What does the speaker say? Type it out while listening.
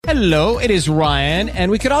Hello, it is Ryan,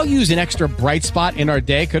 and we could all use an extra bright spot in our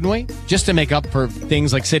day, couldn't we? Just to make up for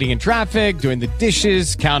things like sitting in traffic, doing the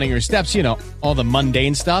dishes, counting your steps, you know, all the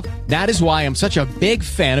mundane stuff. That is why I'm such a big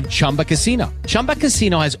fan of Chumba Casino. Chumba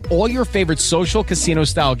Casino has all your favorite social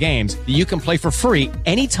casino-style games that you can play for free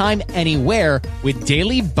anytime, anywhere with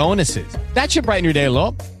daily bonuses. That should brighten your day a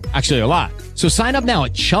little. Actually, a lot. So sign up now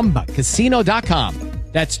at ChumbaCasino.com.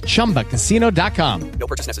 That's ChumbaCasino.com. No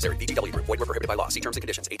purchase necessary. VGW Group. Void where prohibited by law. See terms and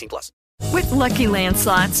conditions. 18+. With Lucky Land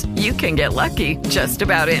Slots, you can get lucky just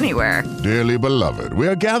about anywhere. Dearly beloved, we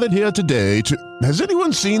are gathered here today to... Has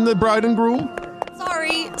anyone seen the bride and groom?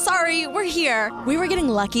 Sorry, we're here. We were getting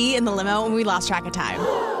lucky in the limo and we lost track of time.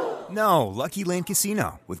 No, Lucky Land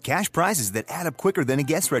Casino. With cash prizes that add up quicker than a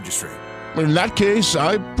guest registry. In that case,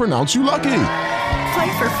 I pronounce you lucky.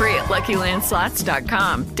 Play for free at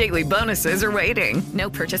LuckyLandSlots.com. Daily bonuses are waiting. No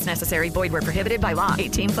purchase necessary. Void where prohibited by law.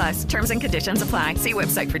 18+. Terms and conditions apply. See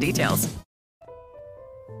website for details.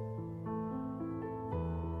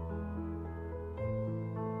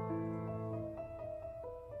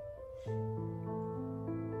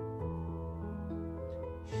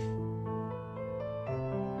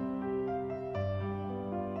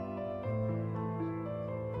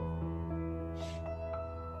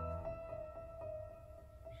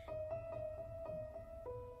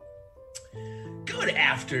 Good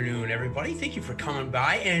afternoon, everybody. Thank you for coming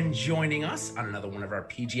by and joining us on another one of our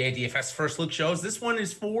PGA DFS First Look shows. This one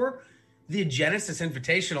is for the Genesis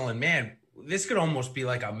Invitational, and man, this could almost be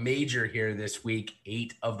like a major here this week.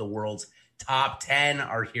 8 of the world's top 10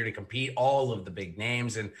 are here to compete, all of the big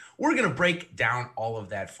names, and we're going to break down all of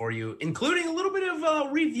that for you, including a little bit of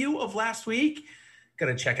a review of last week.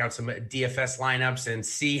 Going to check out some DFS lineups and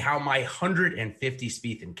see how my 150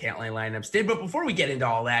 Spieth and Cantlay lineups did. But before we get into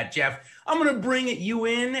all that, Jeff, I'm going to bring you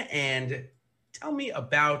in and tell me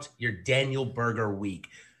about your Daniel Berger week.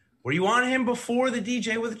 Were you on him before the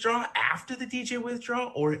DJ withdrawal, after the DJ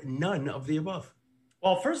withdrawal, or none of the above?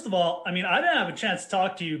 Well, first of all, I mean, I didn't have a chance to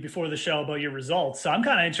talk to you before the show about your results. So I'm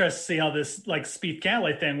kind of interested to see how this like Spieth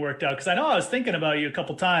Cantlay thing worked out. Cause I know I was thinking about you a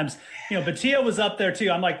couple times, you know, Batia was up there too.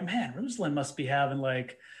 I'm like, man, Ruslan must be having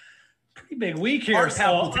like a pretty big week here. Heart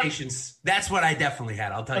palpitations. That's what I definitely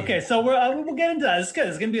had. I'll tell you. Okay. So we'll get into that. It's good.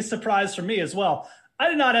 It's going to be a surprise for me as well. I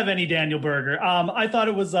did not have any Daniel Berger. I thought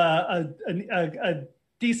it was a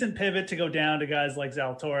decent pivot to go down to guys like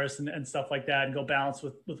Zalatoris and stuff like that and go balance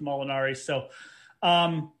with Molinari. So,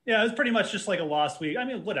 yeah, it was pretty much just like a lost week. I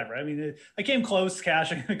mean, whatever. I mean, I came close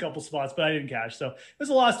cashing a couple spots, but I didn't cash. So it was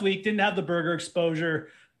a lost week. Didn't have the Berger exposure.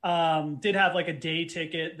 Did have like a day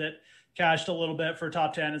ticket that cashed a little bit for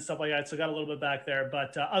top 10 and stuff like that. So got a little bit back there.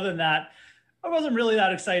 But other than that, it wasn't really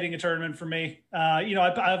that exciting a tournament for me. You know,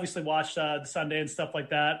 I obviously watched the Sunday and stuff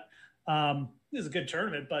like that. It was a good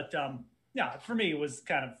tournament, but yeah, for me, it was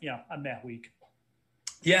kind of, you know, a meh week.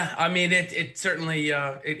 Yeah, I mean, it certainly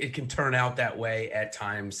it can turn out that way at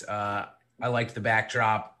times. I liked the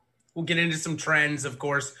backdrop. We'll get into some trends, of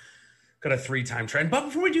course. Got a 3-time trend. But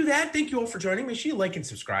before we do that, thank you all for joining. Make sure you like and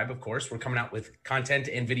subscribe, of course. We're coming out with content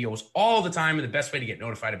and videos all the time, and the best way to get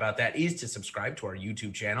notified about that is to subscribe to our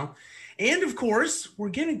YouTube channel. And, of course, we're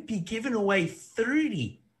going to be giving away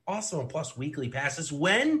 30 Awesome Plus weekly passes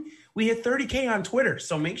when we hit 30K on Twitter.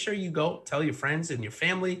 So make sure you go tell your friends and your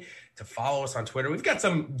family to follow us on Twitter. We've got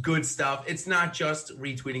some good stuff. It's not just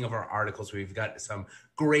retweeting of our articles. We've got some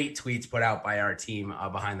great tweets put out by our team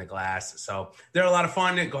behind the glass. So they're a lot of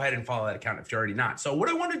fun. Go ahead and follow that account if you're already not. So what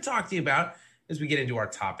I wanted to talk to you about as we get into our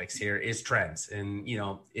topics here is trends. And, you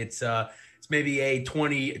know, it's maybe a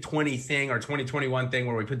 2020 thing or 2021 thing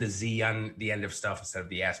where we put the Z on the end of stuff instead of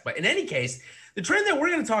the S. But in any case, the trend that we're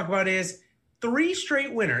going to talk about is 3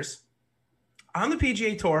 straight winners on the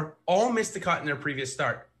PGA Tour all missed the cut in their previous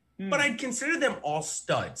start. But I'd consider them all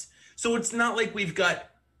studs. So it's not like we've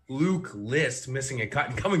got Luke List missing a cut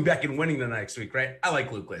and coming back and winning the next week, right? I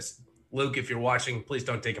like Luke List. Luke, if you're watching, please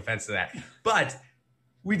don't take offense to that. But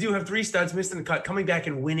we do have 3 studs missing the cut, coming back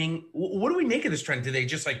and winning. What do we make of this trend? Do they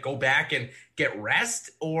just like go back and get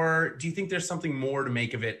rest? Or do you think there's something more to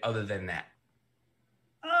make of it other than that?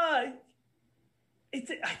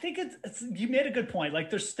 I think it's you made a good point. Like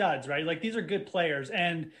they're studs, right? Like these are good players.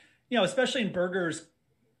 And, you know, especially in Berger's,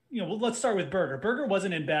 you know, well, let's start with Berger. Berger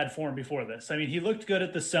wasn't in bad form before this. I mean, he looked good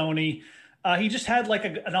at the Sony. He just had like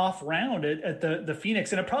an off round at the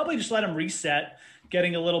Phoenix, and it probably just let him reset,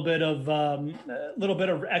 getting a little bit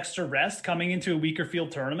of extra rest coming into a weaker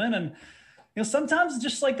field tournament. And, you know, sometimes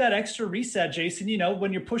just like that extra reset, Jason, you know,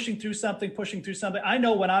 when you're pushing through something, I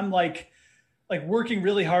know when I'm like working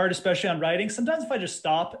really hard, especially on writing, sometimes if I just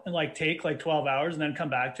stop and like take like 12 hours and then come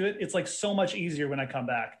back to it, it's like so much easier when I come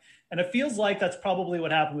back. And it feels like that's probably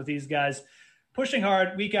what happened with these guys. Pushing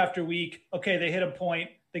hard week after week. Okay, they hit a point,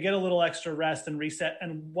 they get a little extra rest and reset,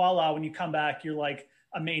 and voila, when you come back, you're like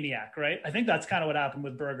a maniac, right? I think that's kind of what happened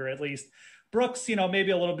with Berger, at least. Brooks,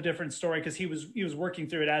 maybe a little bit different story because he was working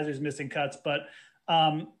through it as he was missing cuts. But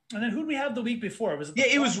and then who did we have the week before? It was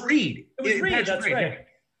Reed. It was Reed. That's Reed. right.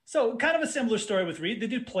 So kind of a similar story with Reed. The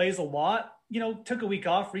dude plays a lot. Took a week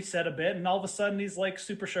off, reset a bit, and all of a sudden he's like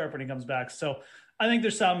super sharp when he comes back. So I think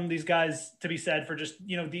there's some these guys to be said for just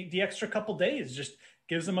the extra couple days just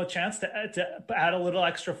gives them a chance to add a little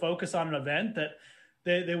extra focus on an event that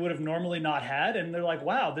they would have normally not had, and they're like,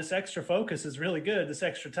 wow, this extra focus is really good, this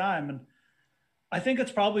extra time. And I think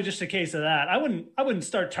it's probably just a case of that. I wouldn't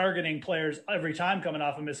start targeting players every time coming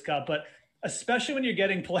off a missed cut, but especially when you're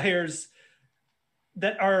getting players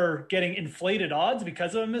that are getting inflated odds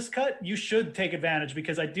because of a miscut, you should take advantage,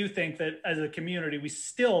 because I do think that as a community,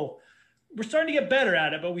 we're starting to get better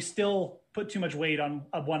at it, but we still put too much weight on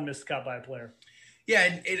a one missed cut by a player.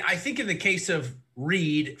 Yeah. And I think in the case of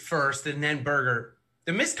Reed first and then Berger,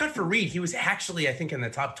 the missed cut for Reed, he was actually, I think, in the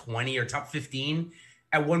top 20 or top 15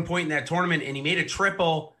 at one point in that tournament, and he made a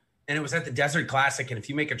triple, and it was at the Desert Classic. And if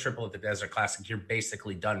you make a triple at the Desert Classic, you're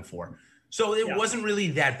basically done for. So it wasn't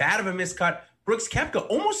really that bad of a miscut. Brooks Koepka,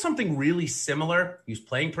 almost something really similar. He was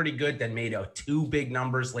playing pretty good, then made two big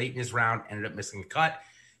numbers late in his round, ended up missing a cut.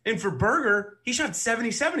 And for Berger, he shot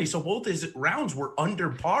 70-70. So both his rounds were under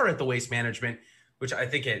par at the Waste Management, which I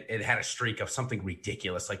think it had a streak of something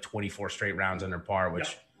ridiculous, like 24 straight rounds under par,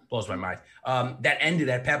 which blows my mind. That ended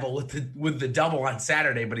at Pebble with the double on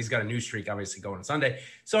Saturday, but he's got a new streak, obviously, going on Sunday.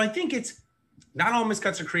 So I think it's not all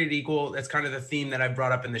miscuts are created equal. That's kind of the theme that I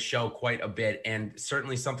brought up in the show quite a bit, and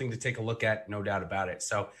certainly something to take a look at, no doubt about it.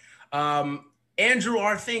 So, Andrew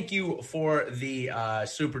R., thank you for the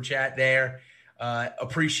super chat there.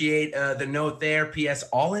 Appreciate the note there. P.S.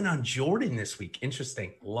 all in on Jordan this week.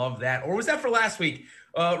 Interesting. Love that. Or was that for last week?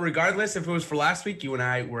 Regardless, if it was for last week, you and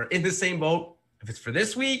I were in the same boat. If it's for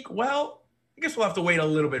this week, well, I guess we'll have to wait a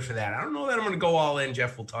little bit for that. I don't know that I'm going to go all in.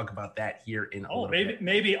 Jeff will talk about that here in a little bit.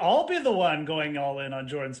 Maybe I'll be the one going all in on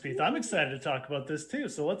Jordan Spieth. I'm excited to talk about this too.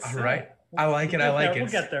 So let's. All right. I like it. I like it.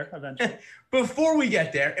 We'll get there eventually. Before we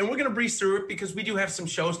get there, and we're going to breeze through it because we do have some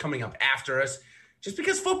shows coming up after us. Just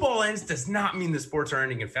because football ends does not mean the sports are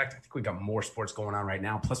ending. In fact, I think we got more sports going on right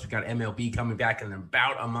now. Plus, we got MLB coming back in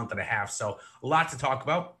about a month and a half. So a lot to talk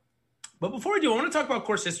about. But before we do, I want to talk about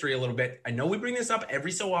course history a little bit. I know we bring this up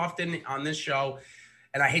every so often on this show,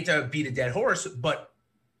 and I hate to beat a dead horse, but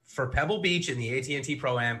for Pebble Beach and the AT&T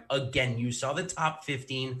Pro-Am, again, you saw the top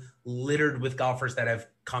 15 littered with golfers that have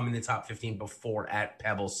come in the top 15 before at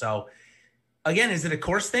Pebble. So again, is it a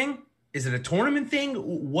course thing? Is it a tournament thing?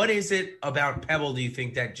 What is it about Pebble, do you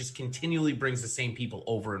think, that just continually brings the same people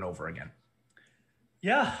over and over again?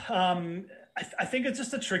 Yeah, I think it's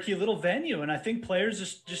just a tricky little venue. And I think players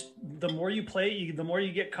just the more you play, the more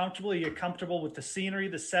you get comfortable with the scenery,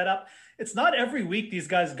 the setup. It's not every week these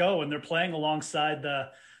guys go and they're playing alongside the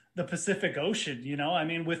Pacific Ocean, I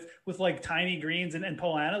mean, with like tiny greens and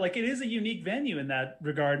Poa annua, like it is a unique venue in that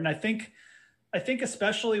regard. And I think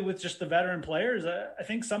especially with just the veteran players, I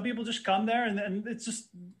think some people just come there and it's just,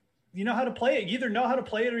 you know how to play it. You either know how to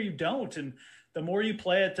play it or you don't. And the more you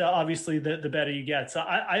play it, obviously the better you get. So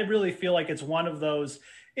I really feel like it's one of those,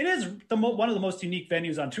 it is one of the most unique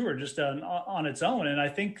venues on tour just on its own. And I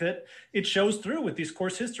think that it shows through with these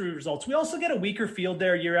course history results. We also get a weaker field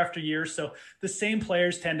there year after year. So the same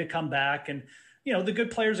players tend to come back, and, the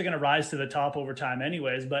good players are going to rise to the top over time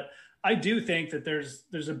anyways. But I do think that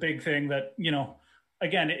there's a big thing that,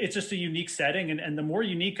 again, it's just a unique setting. And the more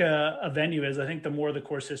unique a venue is, I think the more the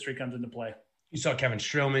course history comes into play. You saw Kevin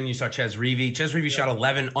Streelman. You saw Ches Reavie. Ches Reavie shot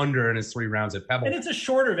 11 under in his 3 rounds at Pebble. And it's a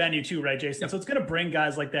shorter venue too, right, Jason? Yep. So it's going to bring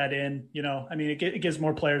guys like that in. I mean, it gives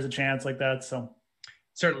more players a chance like that. So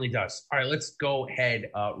certainly does. All right, let's go ahead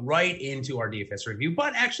right into our DFS review.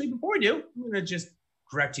 But actually, before we do, I'm going to just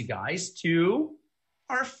direct you guys to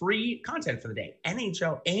our free content for the day.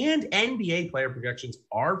 NHL and NBA player projections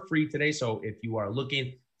are free today. So if you are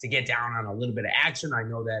looking to get down on a little bit of action, I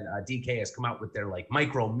know that DK has come out with their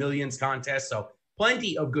micro millions contest. So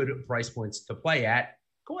plenty of good price points to play at.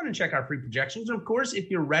 Go ahead and check our free projections. And of course, if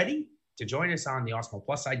you're ready to join us on the Awesemo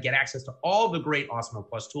Plus side, get access to all the great Awesemo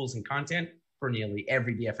Plus tools and content for nearly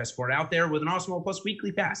every DFS sport out there with an Awesemo Plus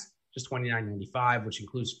weekly pass, just $29.95, which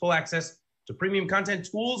includes full access to premium content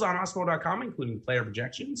tools on Awesemo.com, including player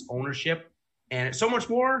projections, ownership, and so much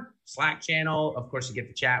more. Slack channel. Of course, you get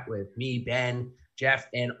to chat with me, Ben, Jeff,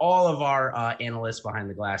 and all of our analysts behind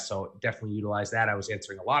the glass. So definitely utilize that. I was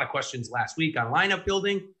answering a lot of questions last week on lineup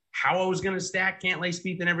building, how I was going to stack Cantlay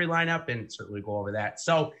Spieth in every lineup, and certainly go over that.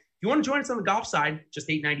 So you want to join us on the golf side, just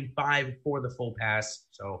 $8.95 for the full pass.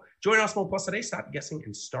 So join our small plus today, stop guessing,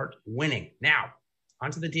 and start winning. Now,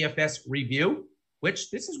 onto the DFS review,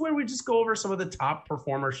 which this is where we just go over some of the top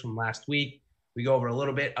performers from last week. We go over a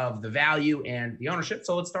little bit of the value and the ownership.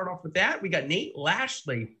 So let's start off with that. We got Nate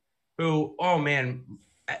Lashley, who, oh man,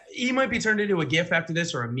 he might be turned into a GIF after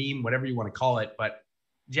this or a meme, whatever you want to call it. But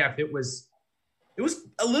Jeff, it was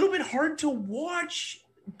a little bit hard to watch,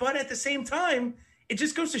 but at the same time, it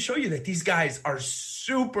just goes to show you that these guys are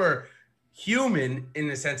super human in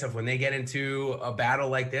the sense of when they get into a battle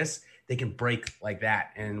like this, they can break like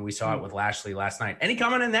that. And we saw it with Lashley last night. Any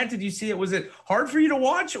comment on that? Did you see it? Was it hard for you to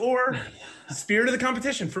watch or spirit of the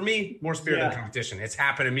competition? For me, more spirit of the competition. It's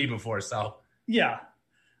happened to me before. So yeah,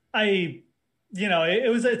 it's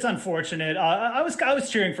unfortunate. I was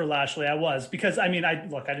cheering for Lashley. I was, because I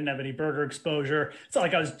didn't have any burger exposure. It's not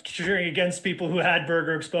like I was cheering against people who had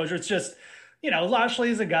burger exposure. It's just, Lashley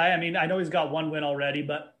is a guy. I know he's got one win already,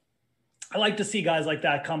 but I like to see guys like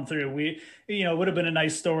that come through. It would have been a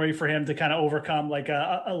nice story for him to kind of overcome like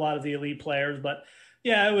a lot of the elite players, but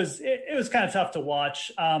yeah, it was kind of tough to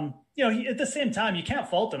watch. At the same time, you can't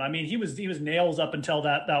fault him. He was nails up until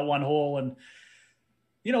that one hole. And,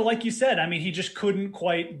 like you said, he just couldn't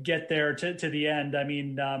quite get there to the end.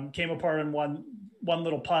 Came apart in one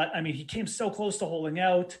little putt. He came so close to holding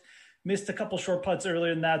out, missed a couple short putts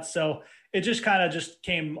earlier than that. So it just kind of just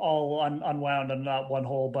came all unwound on that one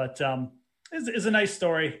hole. But it's a nice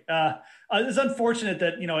story. It's unfortunate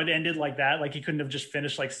that, it ended like that. Like he couldn't have just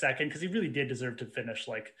finished like second, because he really did deserve to finish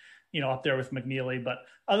up there with McNeely. But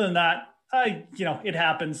other than that, it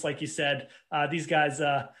happens. Like you said, these guys,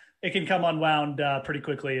 it can come unwound pretty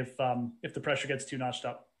quickly if the pressure gets too notched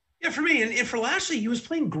up. Yeah, for me, and for Lashley, he was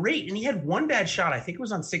playing great, and he had one bad shot. I think it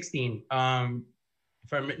was on 16.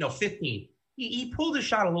 15. He pulled his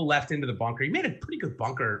shot a little left into the bunker. He made a pretty good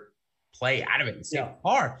bunker play out of it and saved the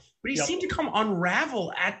par. But he seemed to come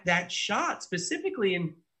unravel at that shot specifically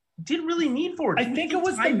and didn't really need for it. I think it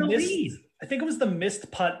was the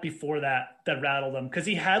missed putt before that rattled him, because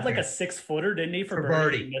he had like a 6-footer, didn't he, for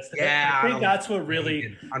birdie? Yeah, I think that's what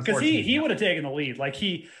really, because he would have taken the lead.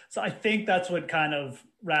 So I think that's what kind of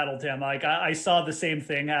rattled him. Like I saw the same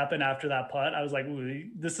thing happen after that putt. I was like, ooh,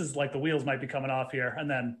 this is like the wheels might be coming off here, and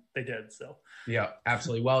then they did. So yeah,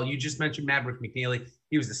 absolutely. Well, you just mentioned Maverick McNeely.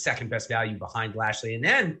 He was the second best value behind Lashley, and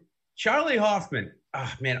then Charlie Hoffman.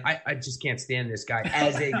 Oh, man, I just can't stand this guy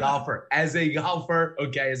as a golfer.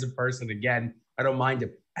 Okay, as a person, again, I don't mind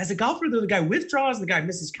him. As a golfer, though, the guy withdraws, the guy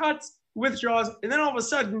misses cuts, withdraws, and then all of a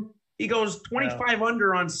sudden he goes 25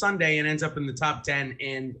 under on Sunday and ends up in the top 10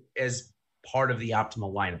 and as part of the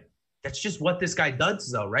optimal lineup. That's just what this guy does,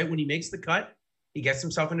 though, right? When he makes the cut, he gets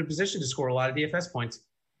himself in a position to score a lot of DFS points.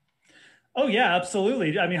 Oh, yeah,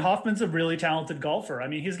 absolutely. Hoffman's a really talented golfer.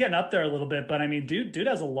 He's getting up there a little bit, but dude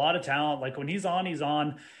has a lot of talent. Like when he's on.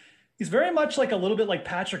 He's very much like a little bit like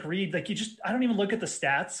Patrick Reed. Like I don't even look at the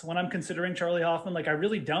stats when I'm considering Charlie Hoffman. Like I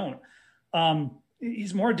really don't.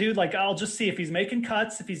 He's more dude. Like I'll just see if he's making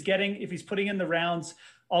cuts, if he's putting in the rounds,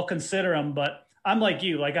 I'll consider him. But I'm like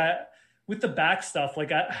you, with the back stuff, I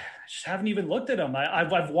just haven't even looked at him.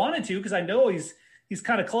 I've wanted to, because I know he's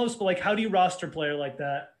kind of close, but how do you roster a player like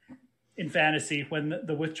that in fantasy when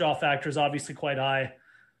the withdrawal factor is obviously quite high?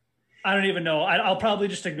 I don't even know. I'll probably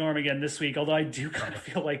just ignore him again this week, although I do kind of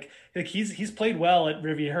feel like he's played well at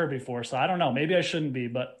Riviera before, so I don't know. Maybe I shouldn't be,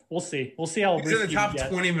 but we'll see. We'll see how he's in the top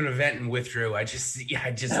 20-minute event and withdrew. I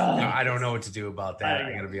don't know what to do about that.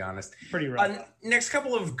 I got to be honest. Pretty rough. Next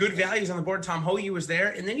couple of good values on the board. Tom Hoagie was there,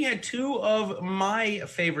 and then you had two of my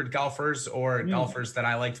favorite golfers, or golfers that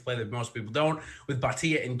I like to play that most people don't, with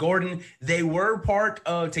Bhatia and Gordon. They were part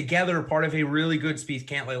of a really good Spieth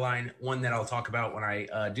Cantlay line, one that I'll talk about when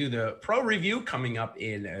I do the pro review coming up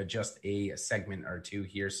in just a segment or two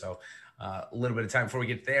here. So a little bit of time before we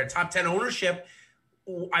get there. Top 10 ownership.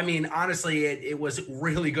 Honestly, it was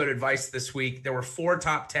really good advice this week. There were 4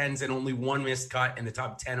 top 10s and only one missed cut in the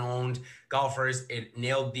top 10 owned golfers. It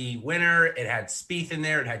nailed the winner. It had Spieth in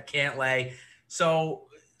there. It had Cantlay. So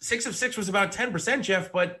 6 of 6 was about 10%,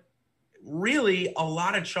 Jeff, but really a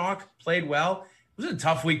lot of chalk, played well. It was a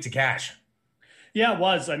tough week to cash. Yeah, it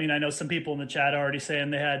was. I know some people in the chat are already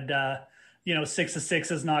saying they had, 6 of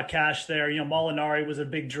 6 is not cash there. Molinari was a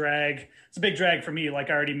big drag. It's a big drag for me. Like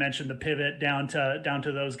I already mentioned, the pivot down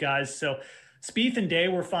to those guys. So Spieth and Day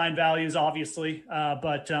were fine values, obviously,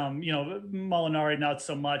 but Molinari not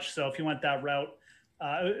so much. So if you went that route,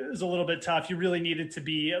 it was a little bit tough. You really needed to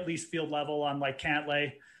be at least field level on like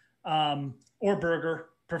Cantlay or Berger,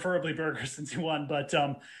 preferably Berger since he won. But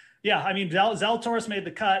Zalatoris made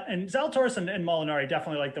the cut, and Zalatoris and Molinari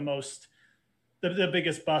definitely like the most the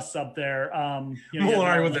biggest busts up there.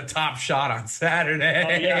 Molinari with the top shot on Saturday. Oh,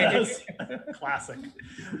 yeah, that was classic.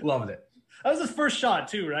 Loved it. That was his first shot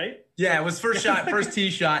too, right? Yeah, it was first shot, first tee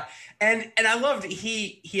shot, and I loved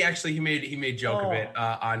he made joke of it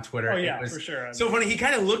on Twitter. Oh yeah, it was for sure. So funny. He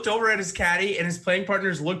kind of looked over at his caddy, and his playing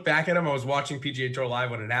partners looked back at him. I was watching PGA Tour Live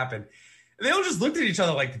when it happened, and they all just looked at each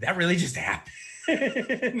other like, "Did that really just happen?"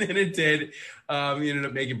 And then it did. He ended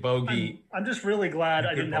up making bogey. I'm just really glad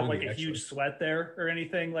I didn't have like a actually. huge sweat there or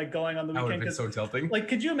anything like going on the That would weekend. have been so tilting. Like,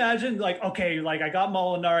 could you imagine? Like, okay, like I got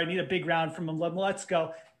Molinari, I need a big round from him. Let's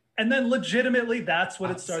go. And then legitimately, that's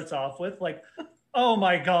what it starts off with. Like, oh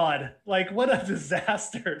my God, like what a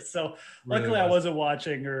disaster. So Really luckily I was. wasn't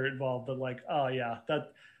watching or involved, but like, oh yeah,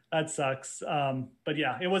 that sucks. But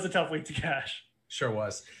yeah, it was a tough week to cash. Sure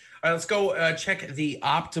was. All right, let's go check the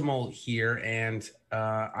optimal here. And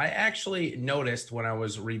I actually noticed when I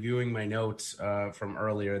was reviewing my notes from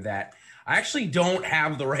earlier that I actually don't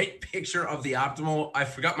have the right picture of the optimal. I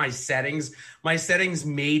forgot my settings. My settings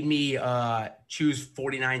made me choose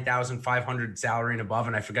 49,500 salary and above,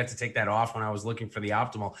 and I forgot to take that off when I was looking for the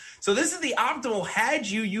optimal. So this is the optimal had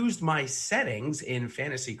you used my settings in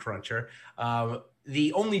Fantasy Cruncher.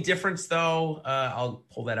 The only difference, though, I'll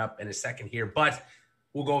pull that up in a second here, but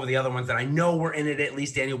we'll go over the other ones that I know were in it, at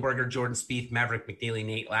least Daniel Berger, Jordan Spieth, Maverick McNeely,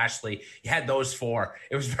 Nate Lashley. You had those four.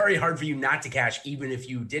 It was very hard for you not to cash, even if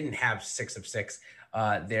you didn't have 6 of 6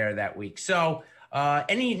 there that week. So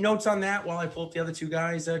any notes on that while I pull up the other two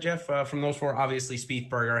guys, Jeff? From those four, obviously Spieth,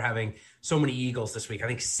 Berger having so many eagles this week. I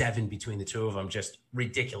think 7 between the two of them, just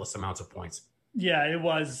ridiculous amounts of points. Yeah, it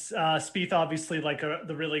was. Spieth obviously like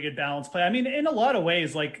the really good balance play. I mean, in a lot of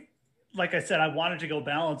ways, like I said, I wanted to go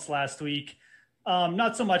balance last week.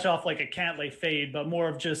 Not so much off like a Cantlay fade, but more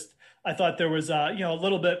of just, I thought there was a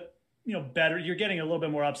little bit, better. You're getting a little bit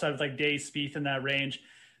more upside with like Day, Spieth in that range.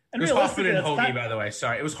 And it was Hoffman and Hoagie, by the way.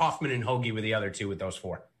 Sorry. It was Hoffman and Hoagie with the other two with those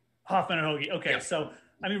four. Hoffman and Hoagie. Okay. Yeah. So,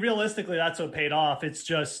 I mean, realistically, that's what paid off. It's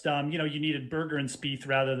just, you needed Berger and Spieth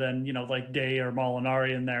rather than, like Day or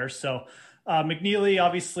Molinari in there. So McNeely,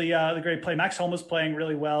 obviously the great play. Max Homa was playing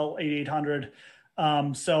really well, 8,800.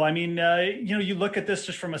 So, I mean, you look at this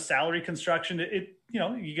just from a salary construction,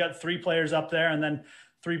 you got 3 players up there and then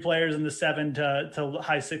 3 players in the 7 to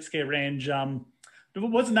high 6K range. It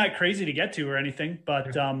wasn't that crazy to get to or anything,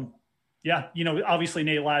 but, yeah, obviously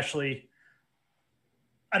Nate Lashley,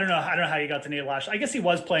 I don't know how you got to Nate Lashley. I guess he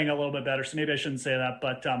was playing a little bit better, so maybe I shouldn't say that,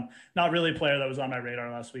 but, not really a player that was on my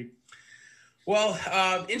radar last week. Well,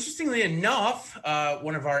 interestingly enough,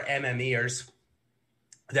 one of our MMEers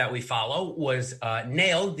that we follow was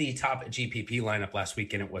nailed the top GPP lineup last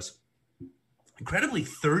week, and it was incredibly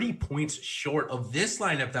 30 points short of this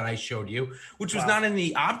lineup that I showed you, which was not in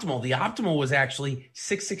the optimal. The optimal was actually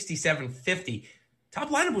 667.50. Top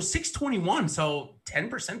lineup was 621, so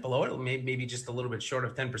 10% below it, maybe just a little bit short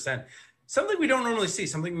of 10%. Something we don't normally see.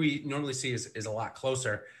 Something we normally see is a lot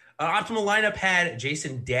closer. Optimal lineup had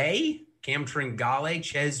Jason Day, Cam Tringale,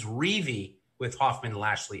 Ches Reavie with Hoffman,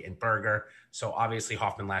 Lashley, and Berger. So obviously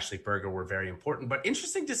Hoffman, Lashley, Berger were very important, but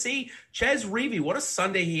interesting to see Ches Reavie. What a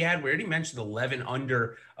Sunday he had. We already mentioned 11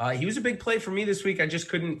 under. He was a big play for me this week. I just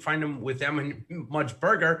couldn't find him with them and much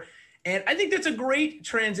Berger. And I think that's a great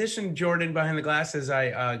transition, Jordan, behind the glass as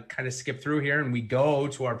I kind of skip through here and we go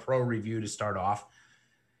to our pro review to start off.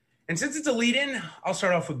 And since it's a lead-in, I'll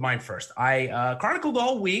start off with mine first. I chronicled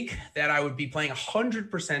all week that I would be playing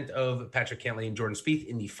 100% of Patrick Cantlay and Jordan Spieth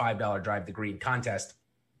in the $5 Drive the Green contest.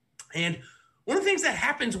 And one of the things that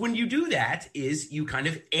happens when you do that is you kind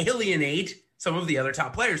of alienate some of the other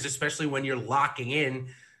top players, especially when you're locking in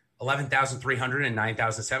 11,300 and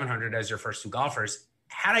 9,700 as your first 2 golfers.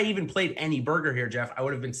 Had I even played any Berger here, Jeff, I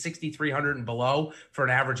would have been 6,300 and below for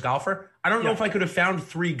an average golfer. I don't know if I could have found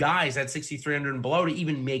 3 guys at 6,300 and below to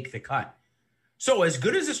even make the cut. So as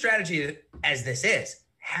good as a strategy as this is,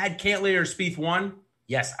 had Cantlay or Spieth won,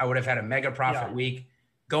 yes, I would have had a mega profit week.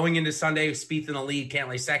 Going into Sunday, Spieth in the lead,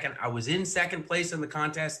 Cantlay second. I was in second place in the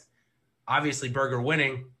contest. Obviously, Berger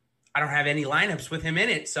winning. I don't have any lineups with him in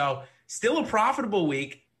it. So still a profitable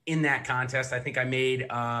week in that contest. I think I made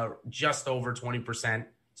just over 20%.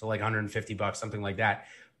 So like $150, something like that.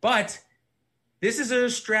 But this is a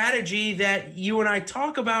strategy that you and I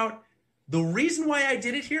talk about. The reason why I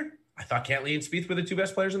did it here, I thought Cantlay and Spieth were the 2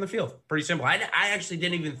 best players in the field. Pretty simple. I actually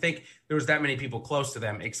didn't even think there was that many people close to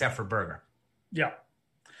them except for Berger. Yeah.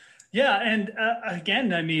 Yeah, and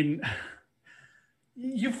again, I mean,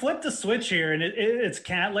 you flip the switch here, and it's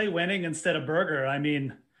Cantlay winning instead of Berger. I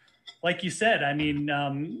mean, like you said, I mean,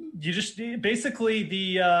 you just basically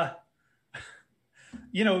the,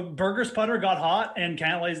 Berger's putter got hot and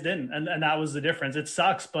Cantlay's didn't, and that was the difference. It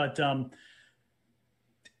sucks, but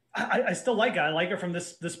I still like it. I like it from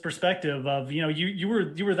this perspective of, you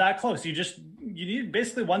were that close. You need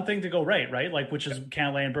basically one thing to go right? Like, which is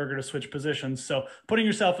Cantlay and Berger to switch positions. So putting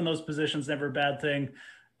yourself in those positions, never a bad thing.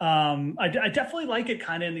 I definitely like it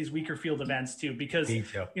kind of in these weaker field events too, because,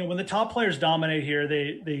 when the top players dominate here,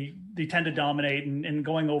 they tend to dominate and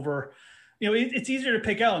going over, it's easier to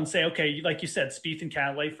pick out and say, okay, like you said, Spieth and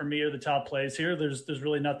Cantlay for me are the top plays here. There's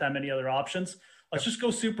really not that many other options. Let's just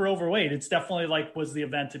go super overweight. It's definitely was the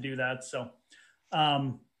event to do that. So,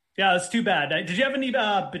 it's too bad. Did you have any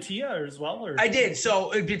Batia as well? Or? I did.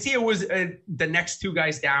 So Batia was the next two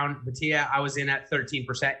guys down. Batia, I was in at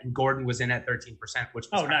 13%, and Gordon was in at 13%, which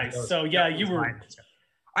was nice. So you were.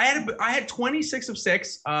 I had 26 of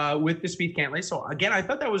 6 with the Spieth Cantlay. So again, I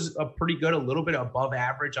thought that was a pretty good, a little bit above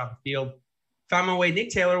average on the field. Found my way. Nick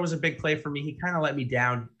Taylor was a big play for me. He kind of let me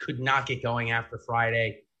down. Could not get going after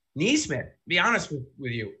Friday. Neesmith, be honest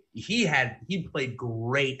with you, he played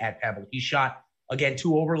great at Pebble. He shot, again,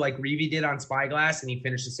 2 over like Reavie did on Spyglass, and he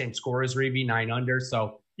finished the same score as Reavie, 9 under.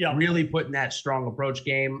 So really putting that strong approach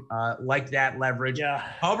game, like that leverage. Yeah.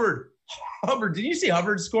 Hubbard, did you see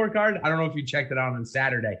Hubbard's scorecard? I don't know if you checked it out on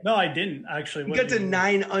Saturday. No, I didn't actually. He got to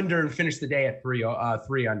 9 under and finished the day at 3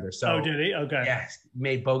 under. So, did he? Okay. Yeah,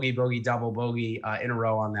 made bogey, double bogey in a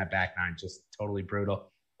row on that back nine. Just totally brutal.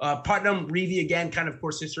 Putnam, Reavie again, kind of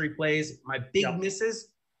course history plays. My big misses,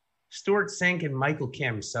 Stuart Sink and Michael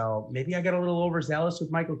Kim. So maybe I got a little overzealous with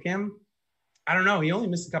Michael Kim. I don't know. He only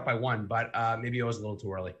missed the cut by 1, but maybe it was a little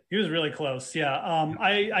too early. He was really close. Yeah.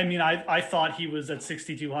 I thought he was at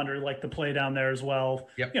 6,200, like the play down there as well.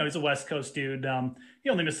 Yep. He's a West Coast dude. He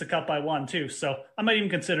only missed the cut by 1 too. So I might even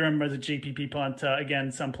consider him as a GPP punt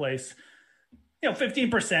again, someplace.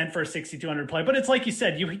 15% for a 6,200 play, but it's like you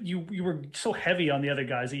said, you were so heavy on the other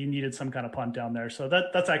guys that you needed some kind of punt down there. So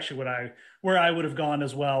that's actually where I would have gone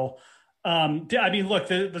as well. Look,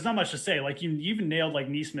 there's not much to say. Like you even nailed like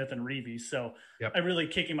Neesmith and Reavie. So I really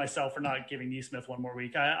kicking myself for not giving Neesmith one more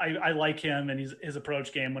week. I like him and his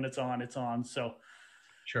approach game when it's on. So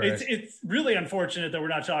sure it's really unfortunate that we're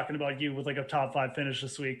not talking about you with like a top 5 finish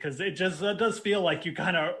this week. Cause it just does feel like you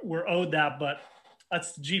kind of were owed that, but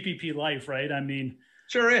that's GPP life, right? I mean,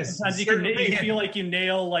 sure is. Sometimes you feel like you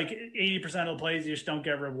nail like 80% of the plays, you just don't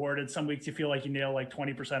get rewarded. Some weeks you feel like you nail like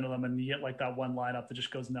 20% of them, and you get like that one lineup that just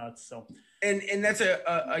goes nuts. So, and that's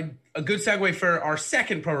a good segue for our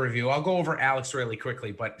second pro review. I'll go over Alex really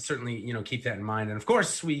quickly, but certainly keep that in mind. And of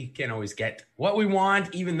course, we can't always get what we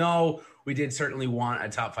want, even though we did certainly want a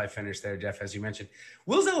top 5 finish there, Jeff, as you mentioned.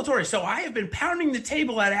 Will Zalatoris. So I have been pounding the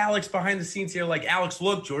table at Alex behind the scenes here. Like, Alex,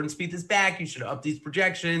 look, Jordan Spieth is back. You should up these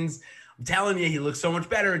projections. I'm telling you, he looks so much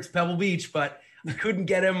better. It's Pebble Beach, but I couldn't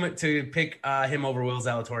get him to pick him over Will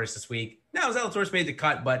Zalatoris this week. Now, Zalatoris made the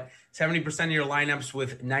cut, but 70% of your lineups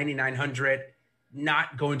with 9,900,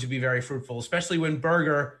 not going to be very fruitful, especially when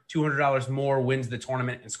Berger, $200 more, wins the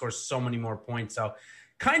tournament and scores so many more points. So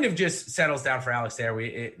kind of just settles down for Alex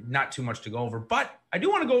there. Not too much to go over, but I do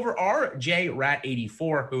want to go over RJ Rat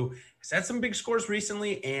 84, who has had some big scores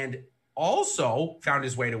recently and also found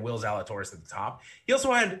his way to Will Zalatoris at the top. He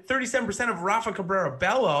also had 37% of Rafa Cabrera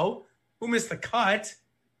Bello, who missed the cut,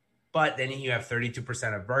 but then you have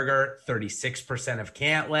 32% of Berger, 36% of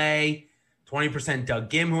Cantlay, 20% Doug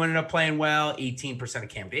Gim, who ended up playing well, 18% of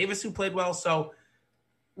Cam Davis, who played well. So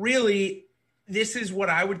really, this is what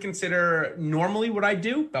I would consider normally what I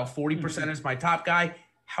do. About 40% is my top guy.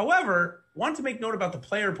 However, want to make note about the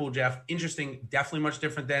player pool, Jeff. Interesting, definitely much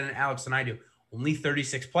different than Alex and I do. Only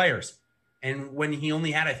 36 players. And when he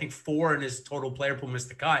only had, I think, 4 in his total player pool missed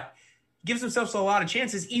the cut, he gives himself a lot of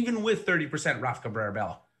chances, even with 30% Rafa Cabrera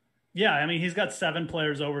Bello. Yeah, I mean, he's got 7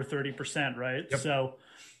 players over 30%, right? Yep. So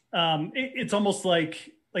it's almost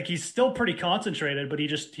like he's still pretty concentrated, but he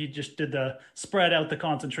just did the spread out the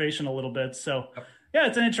concentration a little bit. So yeah,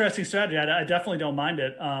 it's an interesting strategy. I definitely don't mind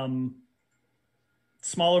it.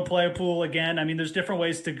 Smaller player pool again. I mean, there's different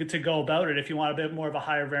ways to go about it. If you want a bit more of a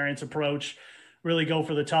higher variance approach, really go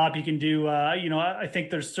for the top. You can do, I think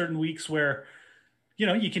there's certain weeks where,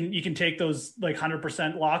 you can take those like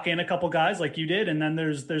 100% lock in a couple guys like you did. And then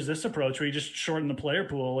there's this approach where you just shorten the player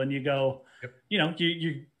pool and you go, you're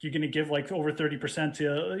going to give like over 30%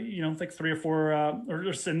 to, like 3 or 4,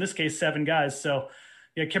 or in this case, 7 guys. So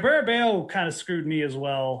yeah, Cabrera Bello kind of screwed me as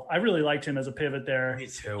well. I really liked him as a pivot there. Me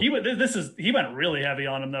too. He went really heavy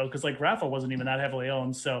on him though, because like Rafa wasn't even that heavily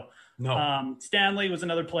owned. So no. Stanley was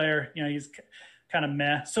another player. He's kind of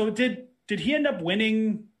meh. So did he end up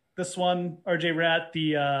winning this one, RJ Rat,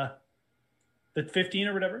 the 15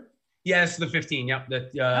 or whatever? Yes, the 15. Yep. The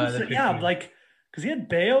 15. Yeah, like because he had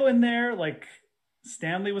Bayo in there. Like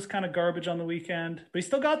Stanley was kind of garbage on the weekend, but he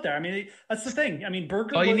still got there. I mean, that's the thing. I mean,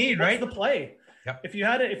 Berger all you need, right? The play. Yep. If you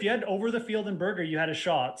had over the field in Berger, you had a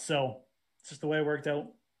shot. So it's just the way it worked out.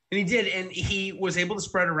 And he did, and he was able to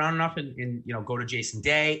spread around enough and go to Jason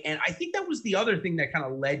Day. And I think that was the other thing that kind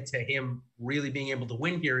of led to him really being able to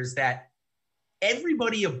win here is that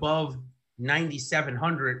everybody above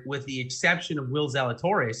 9,700, with the exception of Will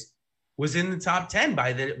Zalatoris, was in the top 10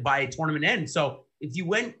 by tournament end. So if you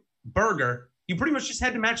went Berger, you pretty much just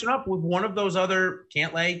had to match it up with one of those other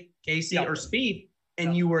Cantlay, Casey, or Spieth,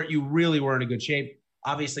 and you really were in a good shape.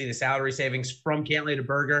 Obviously, the salary savings from Cantlay to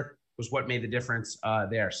Berger was what made the difference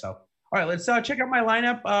there. So, all right, let's check out my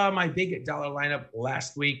lineup, my big dollar lineup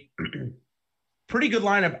last week. Pretty good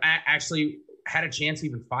lineup. I actually had a chance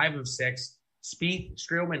even 5 of 6. Spieth,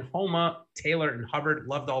 Streelman, Homa, Taylor, and Hubbard.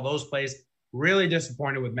 Loved all those plays. Really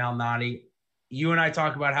disappointed with Malnati. You and I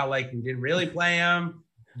talked about how we didn't really play him.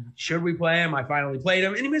 Should we play him? I finally played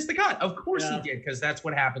him, and he missed the cut. Of course he did, because that's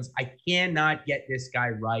what happens. I cannot get this guy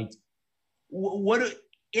right. What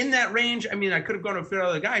in that range? I mean, I could have gone to a few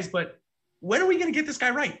other guys, but when are we going to get this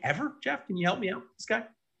guy right? Ever? Jeff, can you help me out? This guy?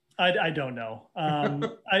 I don't know.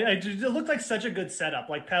 It looked like such a good setup.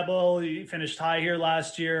 Like Pebble, he finished high here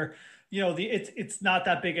last year. It's not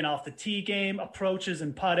that big an off the tee game, approaches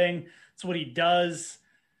and putting. It's what he does.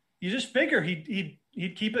 You just figure he'd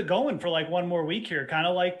keep it going for one more week here, kind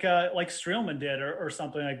of like Streelman did or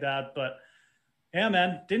something like that. But yeah,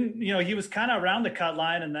 man, he was kind of around the cut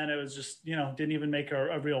line, and then it was just, didn't even make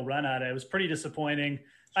a real run at it. It was pretty disappointing.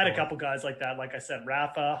 I had a couple guys like that. Like I said,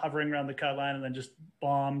 Rafa hovering around the cut line and then just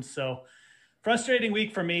bombed. So frustrating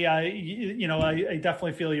week for me. I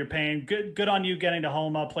definitely feel your pain. Good on you getting to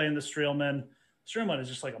Homa, playing the Streelman. Streelman is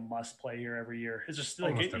just a must play here every year. It's just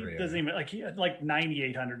it doesn't even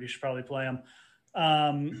 9,800. You should probably play him.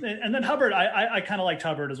 And then Hubbard, I kind of liked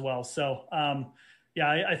Hubbard as well. So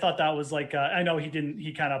I thought that was I know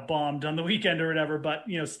he kind of bombed on the weekend or whatever, but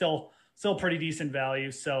still pretty decent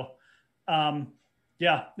value. So I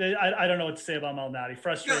don't know what to say about Malnati.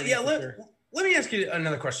 Frustrating. Let me ask you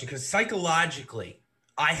another question, because psychologically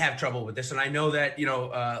I have trouble with this. And I know that,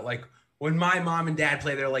 when my mom and dad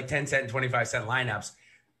play their 10 cent and 25 cent lineups,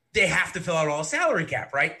 they have to fill out all salary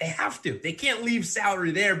cap, right? They have to. They can't leave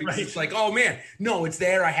salary there because it's oh man, no, it's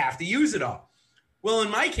there. I have to use it all. Well,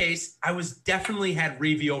 in my case, I was definitely had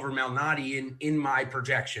Reavie over Malnati in my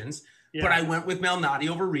projections, but I went with Malnati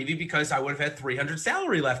over Reavie because I would have had 300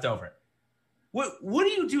 salary left over. What do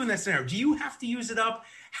you do in that scenario? Do you have to use it up?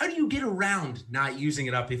 How do you get around not using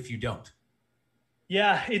it up if you don't?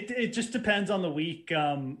 Yeah, it just depends on the week.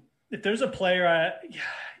 If there's a player,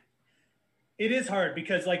 it is hard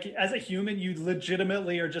because as a human, you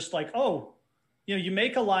legitimately are just you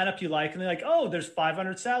make a lineup you like, and they're oh, there's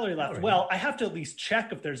 500 salary left. Well, I have to at least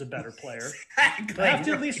check if there's a better player. Exactly. I have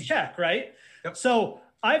to at least check, right? Yep. So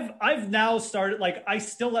I've now started, I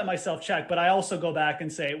still let myself check, but I also go back and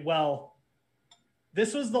say, well,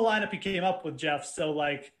 this was the lineup you came up with, Jeff. So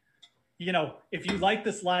if you like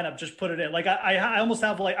this lineup, just put it in. I almost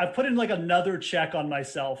have I've put in another check on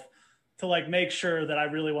myself to make sure that I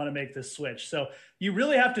really want to make this switch. So you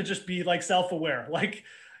really have to just be self-aware.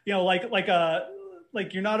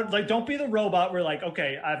 You're not don't be the robot where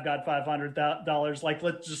okay, I've got $500.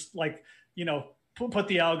 Let's just put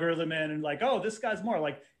the algorithm in and oh, this guy's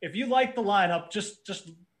more if you like the lineup, just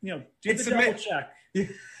do the double check.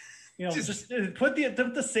 Just put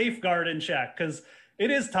the safeguard in check, because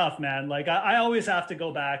it is tough, man. I always have to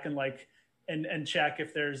go back and and check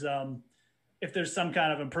if there's some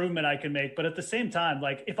kind of improvement I can make. But at the same time,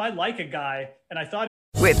 if I like a guy and I thought.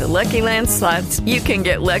 With the Lucky Land Slots, you can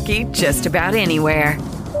get lucky just about anywhere.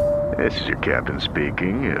 This is your captain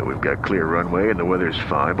speaking. We've got clear runway and the weather's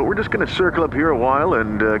fine, but we're just going to circle up here a while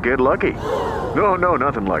and get lucky. No,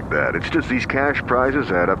 nothing like that. It's just these cash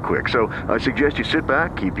prizes add up quick. So I suggest you sit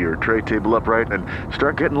back, keep your tray table upright, and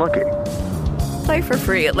start getting lucky. Play for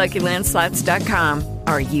free at LuckyLandSlots.com.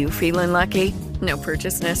 Are you feeling lucky? No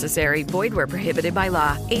purchase necessary. Void where prohibited by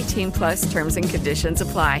law. 18+ terms and conditions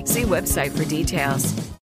apply. See website for details.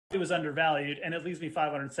 It was undervalued and it leaves me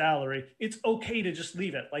 500 salary. It's okay to just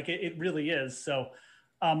leave it. It really is. So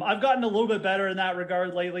I've gotten a little bit better in that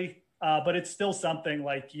regard lately, but it's still something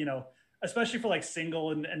especially for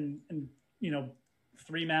single and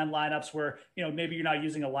 3-man lineups where, maybe you're not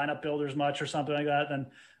using a lineup builder as much or something like that. Then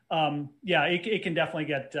it can definitely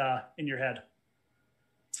get in your head.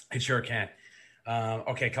 It sure can.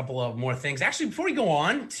 Okay, a couple of more things. Actually, before we go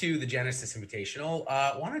on to the Genesis Invitational,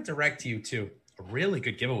 I want to direct you to a really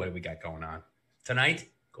good giveaway we got going on tonight.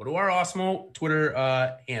 Go to our Osmo Twitter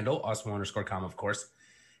handle, Osmo_com, of course.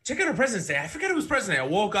 check out our President's Day. I forgot it was President's Day. I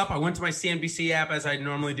woke up, I went to my CNBC app as I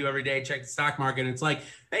normally do every day, check the stock market, and it's like,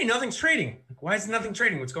 hey, nothing's trading. Why is nothing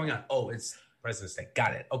trading? What's going on? Oh, it's President's Day.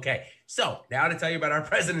 Got it. Okay. So now to tell you about our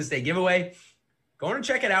President's Day giveaway. Go on and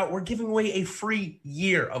check it out. We're giving away a free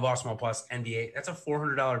year of Awesemo Plus NBA. That's a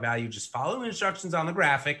 $400 value. Just follow the instructions on the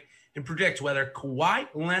graphic and predict whether Kawhi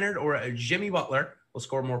Leonard or Jimmy Butler will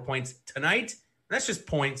score more points tonight. That's just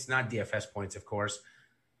points, not DFS points, of course.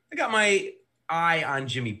 I got my eye on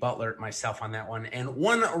Jimmy Butler myself on that one. And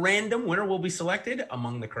one random winner will be selected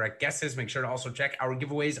among the correct guesses. Make sure to also check our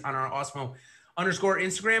giveaways on our Awesemo _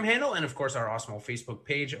 Instagram handle. And of course, our Awesemo Facebook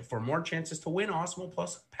page for more chances to win Awesemo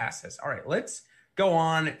Plus passes. All right, let's go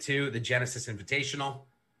on to the Genesis Invitational.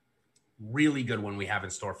 Really good one we have in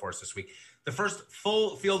store for us this week. The first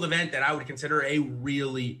full field event that I would consider a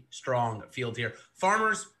really strong field here.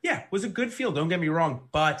 Farmers, yeah, was a good field. Don't get me wrong,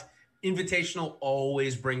 but Invitational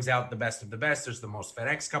always brings out the best of the best. There's the most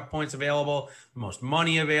FedEx Cup points available, the most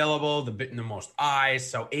money available, the most eyes.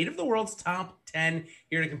 So 8 of the world's top 10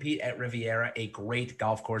 here to compete at Riviera, a great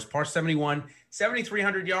golf course. Par 71,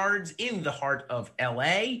 7,300 yards in the heart of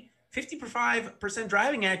LA, 55%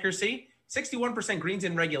 driving accuracy, 61% greens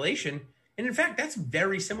in regulation. And in fact, that's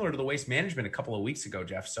very similar to the Waste Management a couple of weeks ago,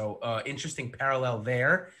 Jeff. So interesting parallel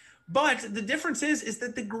there. But the difference is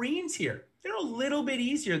that the greens here, they're a little bit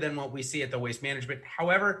easier than what we see at the Waste Management.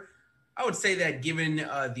 However, I would say that given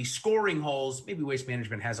the scoring holes, maybe Waste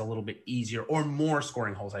Management has a little bit easier or more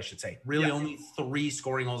scoring holes, I should say. Really only 3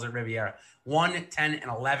 scoring holes at Riviera. 1, 10, and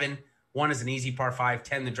 11. 1 is an easy par 5,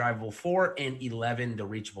 10 the drivable 4, and 11 the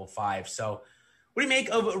reachable 5. So what do you make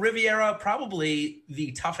of Riviera? Probably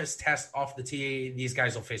the toughest test off the tee these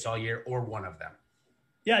guys will face all year, or one of them.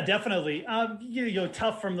 Yeah, definitely.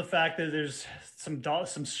 Tough from the fact that there's some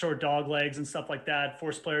short dog legs and stuff like that,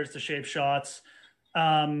 force players to shape shots.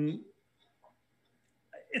 It's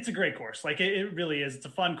a great course. Like it really is. It's a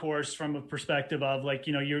fun course from a perspective of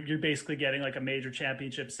you're basically getting like a major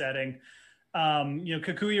championship setting.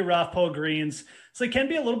 Kikuyu rough, Poa greens. So it can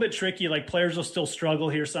be a little bit tricky. Like players will still struggle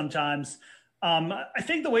here sometimes. I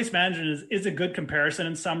think the Waste Management is a good comparison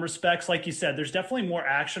in some respects. Like you said, there's definitely more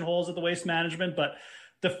action holes at the Waste Management, but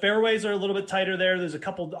the fairways are a little bit tighter there. There's a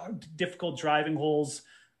couple difficult driving holes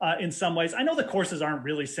in some ways. I know the courses aren't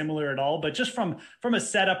really similar at all, but just from a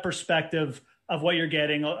setup perspective of what you're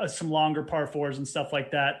getting, some longer par 4s and stuff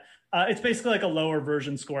like that, it's basically like a lower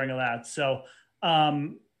version scoring of that. So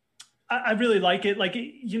I really like it. Like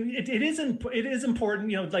it is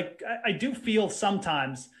important. I do feel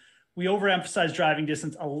sometimes we overemphasize driving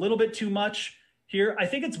distance a little bit too much here. I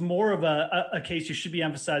think it's more of a case you should be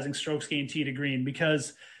emphasizing strokes gained tee to green,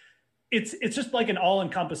 because it's just like an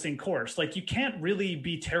all-encompassing course. Like you can't really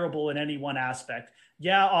be terrible in any one aspect.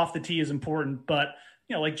 Yeah, off the tee is important, but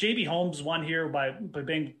like JB Holmes won here by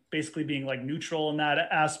basically being like neutral in that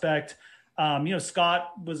aspect.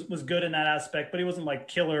 Scott was good in that aspect, but he wasn't like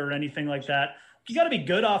killer or anything like that. You got to be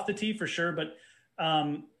good off the tee for sure, but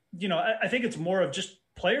I think it's more of just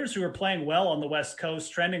players who are playing well on the West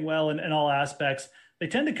Coast, trending well in all aspects. They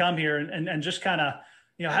tend to come here and just kind of,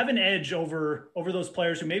 have an edge over those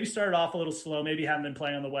players who maybe started off a little slow, maybe haven't been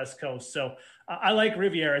playing on the West Coast. So I like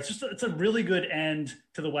Riviera. It's a really good end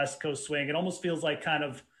to the West Coast swing. It almost feels like kind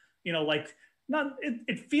of,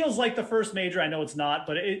 it feels like the first major. I know it's not,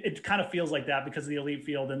 but it kind of feels like that because of the elite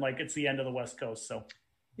field and like it's the end of the West Coast. So.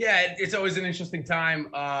 Yeah, it's always an interesting time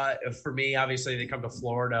for me. Obviously, they come to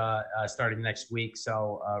Florida starting next week,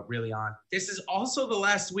 so really on. This is also the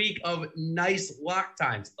last week of nice lock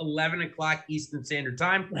times, 11 o'clock Eastern Standard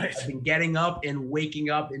Time. Right. I've been getting up and waking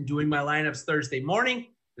up and doing my lineups Thursday morning.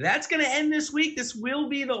 That's going to end this week. This will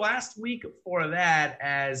be the last week for that,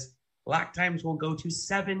 as lock times will go to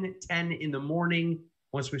 7:10 in the morning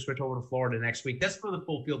once we switch over to Florida next week. That's for the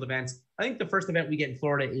full field events. I think the first event we get in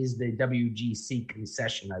Florida is the WGC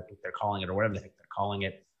concession, I think they're calling it, or whatever the heck they're calling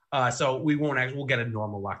it. So we'll get a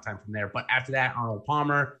normal lock time from there. But after that, Arnold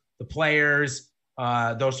Palmer, the Players,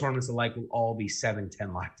 those tournaments alike will all be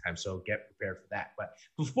 7:10 lock time. So get prepared for that. But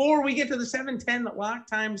before we get to the 7:10 lock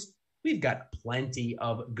times, we've got plenty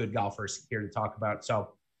of good golfers here to talk about. So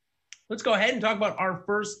let's go ahead and talk about our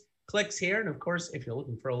first clicks here. And of course, if you're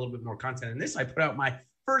looking for a little bit more content in this, I put out my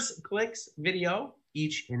first clicks video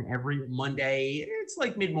each and every Monday. It's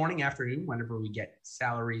like mid-morning, afternoon, whenever we get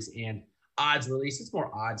salaries and odds released. It's more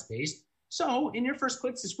odds based. So in your first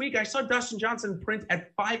clicks this week, I saw Dustin Johnson print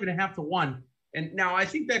at 5.5 to 1. And now I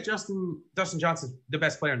think that Dustin Johnson's the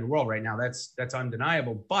best player in the world right now. That's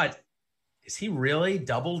undeniable. But is he really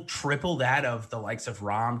double, triple that of the likes of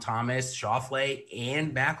Rahm, Thomas, Schauffele,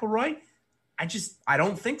 and McIlroy? I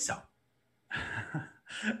don't think so.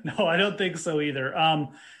 No, I don't think so either.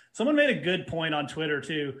 Someone made a good point on Twitter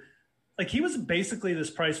too. Like he was basically this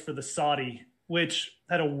price for the Saudi, which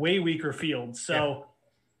had a way weaker field. So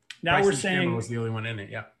now Bryson we're saying DeChambeau was the only one in it.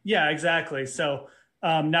 Yeah. Yeah, exactly. So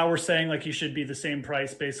now we're saying like he should be the same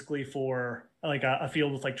price basically for like a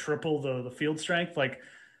field with like triple the field strength. Like,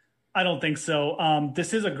 I don't think so.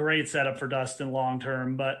 This is a great setup for Dustin long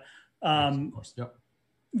term, but of course. Yep.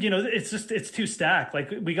 it's too stacked.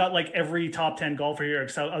 Like we got like every top 10 golfer here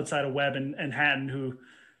outside of Webb and Hatton, who,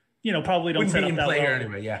 probably don't set up that well here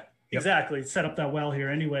anyway. Yeah, yep. Exactly. Set up that well here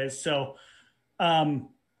anyways. So,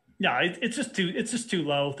 it's just too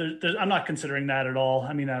low. I'm not considering that at all.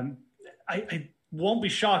 I mean, I won't be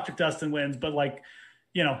shocked if Dustin wins, but like,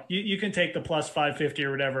 you can take the plus 550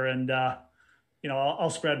 or whatever. And, I'll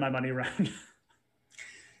spread my money around.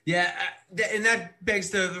 Yeah. And that begs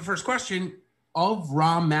the first question of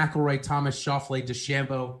Rahm, McIlroy, Thomas, Schauffele,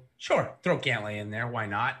 DeChambeau. Sure. Throw Cantlay in there. Why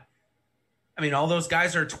not? I mean, all those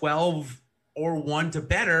guys are 12 or 1 to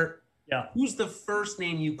better. Yeah. Who's the first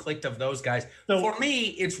name you clicked of those guys? So, for me,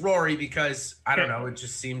 it's Rory because, I don't know, it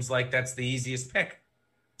just seems like that's the easiest pick.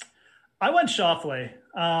 I went Schauffele.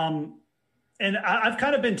 And I've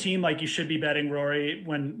kind of been team like you should be betting Rory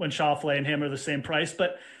when Schauffele and him are the same price.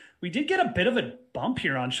 But we did get a bit of a bump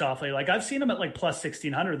here on Schauffele. Like I've seen him at like plus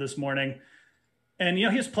 1,600 this morning. And, he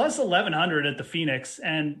was plus 1,100 at the Phoenix.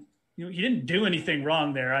 And, he didn't do anything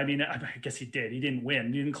wrong there. I mean, I guess he did. He didn't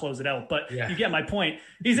win. He didn't close it out. But You get my point.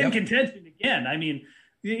 He's in contention again. I mean,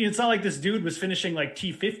 it's not like this dude was finishing like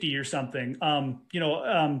T50 or something.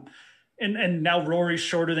 And now Rory's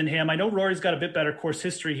shorter than him. I know Rory's got a bit better course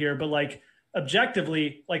history here, but like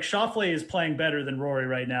objectively, like Schauffele is playing better than Rory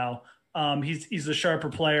right now. He's a sharper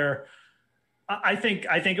player. I think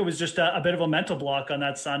it was just a bit of a mental block on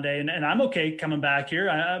that Sunday, and I'm okay coming back here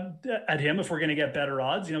at him if we're going to get better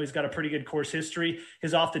odds. He's got a pretty good course history.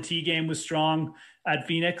 His off the tee game was strong at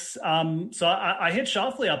Phoenix. So I hit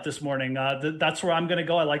Schauffele up this morning. That's where I'm going to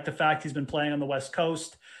go. I like the fact he's been playing on the West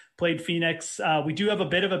Coast, played Phoenix. We do have a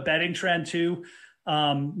bit of a betting trend too.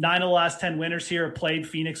 9 of the last 10 winners here have played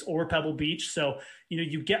Phoenix or Pebble Beach. So,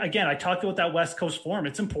 you get, again, I talked about that West Coast form.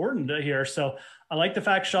 It's important here. So I like the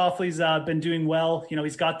fact Schauffele's been doing well.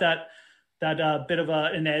 He's got that bit of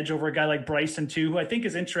an edge over a guy like Bryson too, who I think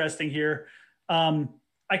is interesting here.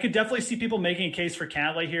 I could definitely see people making a case for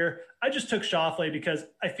Cantlay here. I just took Schauffele because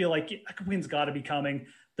I feel like a win's got to be coming.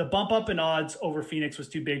 The bump up in odds over Phoenix was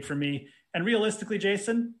too big for me. And realistically,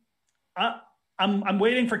 Jason, I'm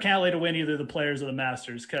waiting for Cantlay to win either the Players or the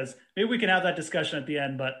Masters, because maybe we can have that discussion at the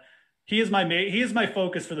end. But he is my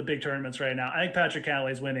focus for the big tournaments right now. I think Patrick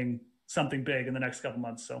Cantlay is winning something big in the next couple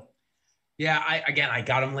months. So, yeah, I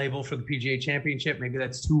got him labeled for the PGA Championship. Maybe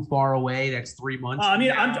that's too far away. That's 3 months.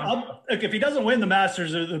 Look, if he doesn't win the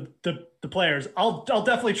Masters or the Players, I'll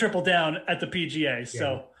definitely triple down at the PGA.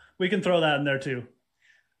 So we can throw that in there too.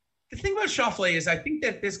 The thing about Schauffele is I think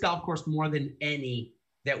that this golf course, more than any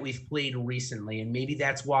that we've played recently, and maybe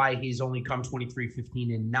that's why he's only come 23,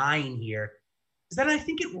 15, and 9 here, is that I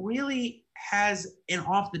think it really has an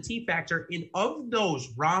off the tee factor. In of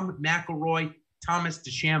those, Rahm, McIlroy, Thomas,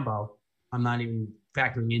 DeChambeau, I'm not even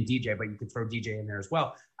factoring in DJ, but you could throw DJ in there as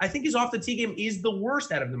well. I think his off the tee game is the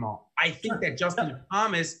worst out of them all. I think that Justin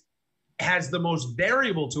Thomas has the most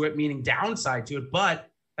variable to it, meaning downside to it. But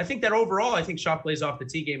I think that overall, I think Schauffele's off the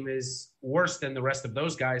tee game is worse than the rest of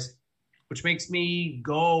those guys, which makes me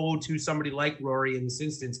go to somebody like Rory in this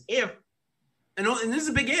instance. And this is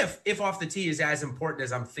a big if off the tee is as important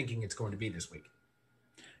as I'm thinking it's going to be this week.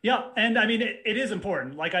 Yeah. And I mean, it is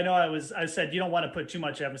important. Like, I know I said, you don't want to put too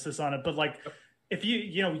much emphasis on it, but like, if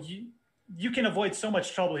you can avoid so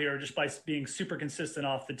much trouble here just by being super consistent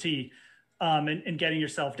off the tee, and getting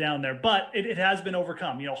yourself down there. But it has been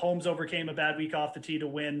overcome. Holmes overcame a bad week off the tee to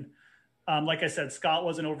win. Like I said, Scott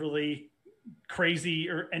wasn't overly crazy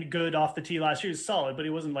and good off the tee last year. He was solid, but he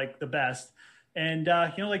wasn't like the best. And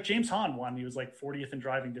like James Hahn won. He was like 40th in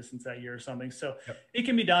driving distance that year or something. So It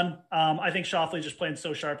can be done. I think Schauffele just playing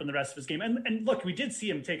so sharp in the rest of his game. And look, we did see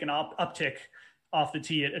him take an uptick off the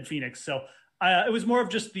tee at Phoenix. So it was more of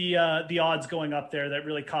just the odds going up there that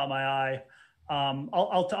really caught my eye.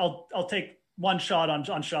 I'll take one shot on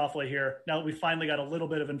Schauffele here. Now that we finally got a little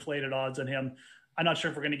bit of inflated odds on him, I'm not sure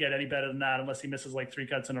if we're going to get any better than that unless he misses like 3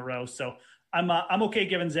 cuts in a row. So I'm okay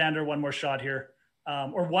giving Xander one more shot here,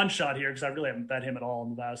 or one shot here, because I really haven't bet him at all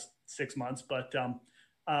in the last 6 months. But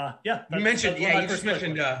yeah, you just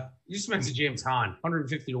mentioned James Hahn,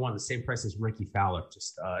 150 to 1, the same price as Ricky Fowler.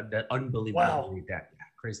 Just that unbelievable. Wow. That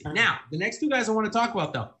crazy. Now the next 2 guys I want to talk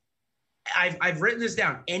about though, I've written this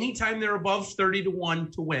down. Anytime they're above 30 to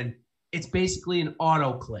 1 to win, it's basically an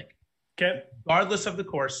auto click. Okay. Regardless of the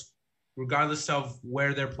course, regardless of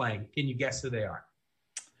where they're playing, can you guess who they are?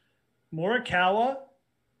 Morikawa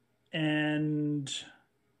and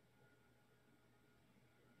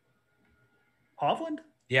Hovland?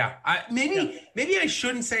 Yeah, maybe I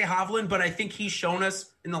shouldn't say Hovland, but I think he's shown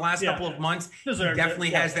us in the last couple of months he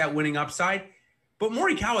definitely has that winning upside. But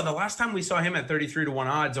Morikawa, the last time we saw him at 33-1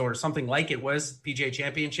 odds or something like it was PGA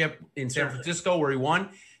Championship in San Francisco where he won,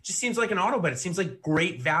 just seems like an auto bet. It seems like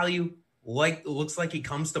great value. It looks like he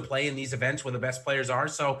comes to play in these events where the best players are.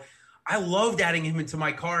 So I loved adding him into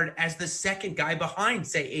my card as the second guy behind,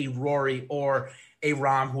 say, a Rory or a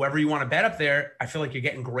Rahm, whoever you want to bet up there. I feel like you're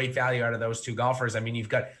getting great value out of those two golfers. I mean, you've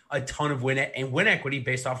got a ton of win equity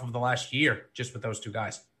based off of the last year just with those two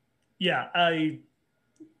guys. Yeah,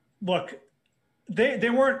 look, they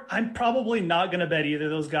weren't. I'm probably not going to bet either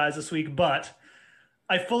of those guys this week, but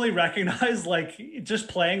I fully recognize, like, just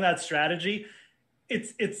playing that strategy,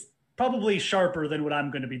 it's probably sharper than what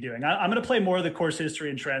I'm going to be doing. I'm going to play more of the course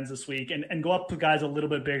history and trends this week and go up to guys a little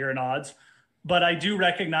bit bigger in odds. But I do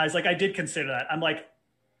recognize, like, I did consider that. I'm like,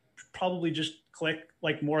 probably just click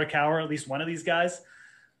like Morikawa or at least one of these guys.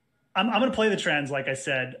 I'm going to play the trends, like I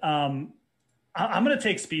said. I'm going to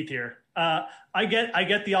take Spieth here. I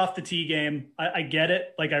get the off the tee game. I get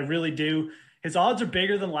it. Like, I really do. His odds are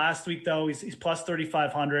bigger than last week, though. He's plus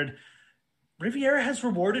 3,500. Riviera has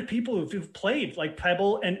rewarded people who've played like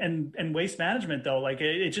Pebble and Waste Management, though. Like,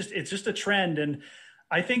 it's just a trend. And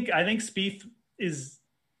I think Spieth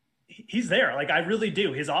he's there. Like, I really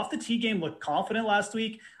do. His off the tee game looked confident last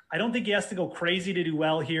week. I don't think he has to go crazy to do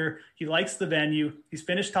well here. He likes the venue. He's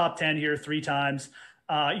finished top 10 here 3 times.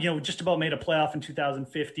 Just about made a playoff in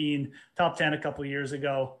 2015, top 10 a couple of years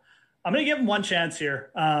ago. I'm going to give him one chance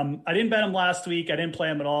here. I didn't bet him last week. I didn't play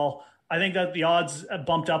him at all. I think that the odds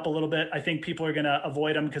bumped up a little bit. I think people are going to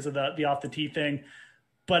avoid him because of the off the tee thing.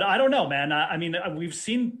 But I don't know, man. I mean, we've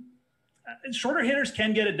seen shorter hitters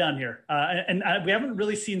can get it done here. And we haven't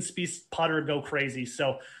really seen Spieth's putter go crazy.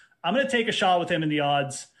 So I'm going to take a shot with him in the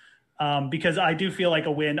odds because I do feel like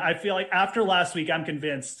a win. I feel like after last week, I'm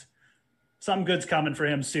convinced something good's coming for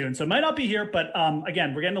him soon. So it might not be here, but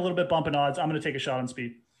again, we're getting a little bit bump in odds. I'm going to take a shot on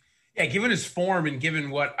Spieth. Yeah, given his form and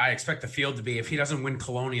given what I expect the field to be, if he doesn't win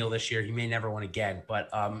Colonial this year, he may never win again. But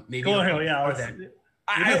maybe Colonial,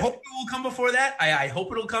 I hope it will come before that. I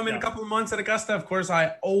hope it'll come in a couple of months at Augusta. Of course,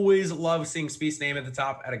 I always love seeing Spieth's name at the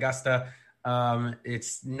top at Augusta.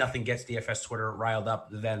 It's nothing gets DFS Twitter riled up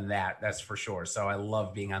than that. That's for sure. So I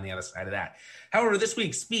love being on the other side of that. However, this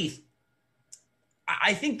week, Spieth,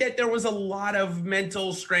 I think that there was a lot of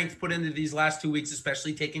mental strength put into these last 2 weeks,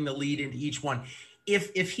 especially taking the lead into each one.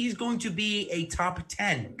 If he's going to be a top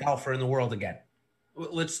 10 golfer in the world again,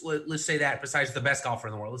 let's say that besides the best golfer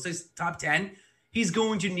in the world, let's say top 10, he's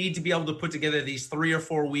going to need to be able to put together these 3 or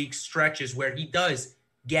 4 week stretches where he does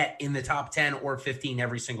get in the top 10 or 15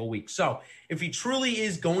 every single week. So if he truly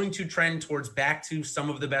is going to trend towards back to some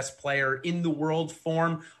of the best player in the world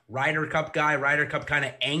form, Ryder Cup guy, Ryder Cup kind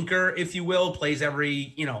of anchor, if you will, plays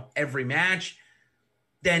every match,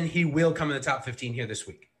 then he will come in the top 15 here this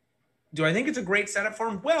week. Do I think it's a great setup for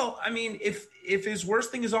him? Well, I mean, if his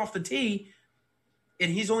worst thing is off the tee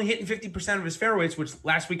and he's only hitting 50% of his fairways, which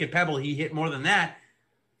last week at Pebble, he hit more than that.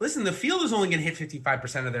 Listen, the field is only going to hit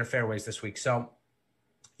 55% of their fairways this week. So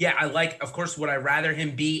yeah, of course, would I rather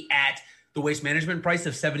him be at the Waste Management price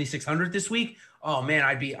of 7,600 this week? Oh man,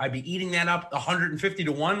 I'd be eating that up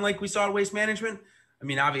 150-1 like we saw at Waste Management. I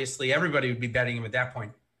mean, obviously everybody would be betting him at that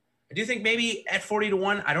point. I do think maybe at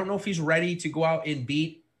 40-1, I don't know if he's ready to go out and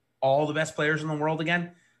beat all the best players in the world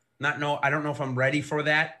again. I don't know if I'm ready for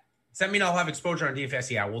that. Does that mean I'll have exposure on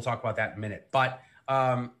DFS? Yeah, we'll talk about that in a minute. But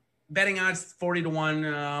betting odds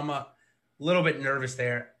 40-1, I'm a little bit nervous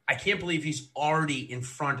there. I can't believe he's already in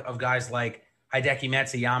front of guys like Hideki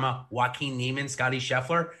Matsuyama, Joaquin Niemann, Scotty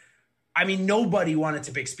Scheffler. I mean, nobody wanted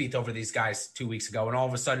to pick Spieth over these guys 2 weeks ago, and all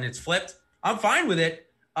of a sudden it's flipped. I'm fine with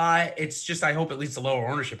it. It's just I hope it leads to lower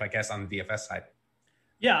ownership, I guess, on the DFS side.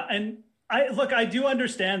 Yeah, and I do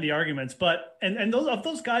understand the arguments, but and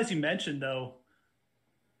those guys you mentioned, though,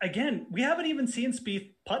 again, we haven't even seen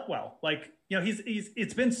Spieth putt well. Like,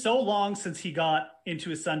 it's been so long since he got into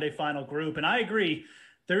his Sunday final group, and I agree,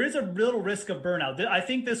 there is a little risk of burnout. I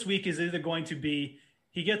think this week is either going to be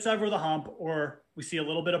he gets over the hump, or we see a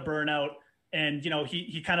little bit of burnout, and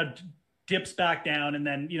he kind of dips back down, and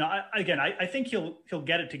then I think he'll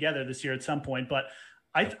get it together this year at some point, but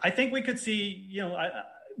I think we could see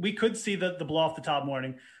we could see the blow off the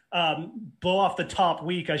top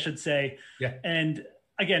week, I should say. Yeah. And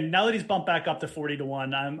again, now that he's bumped back up to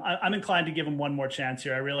 40-1, I'm inclined to give him one more chance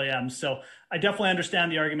here. I really am. So I definitely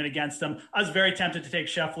understand the argument against him. I was very tempted to take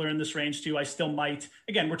Scheffler in this range too. I still might.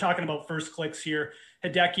 Again, we're talking about first clicks here.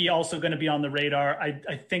 Hideki also going to be on the radar.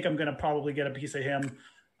 I think I'm going to probably get a piece of him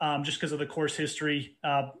just because of the course history.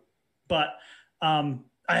 But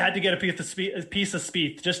I had to get a piece of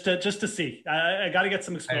Spieth just to see. I got to get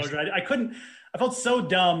some exposure. I couldn't. I felt so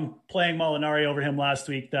dumb playing Molinari over him last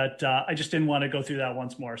week that I just didn't want to go through that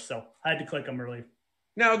once more. So I had to click him early.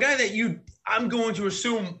 Now, a guy that I'm going to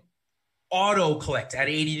assume auto clicked at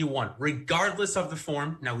 80-1, regardless of the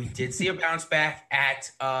form. Now, we did see a bounce back at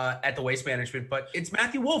the Waste Management, but it's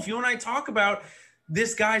Matthew Wolff. You and I talk about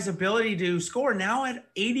this guy's ability to score. Now at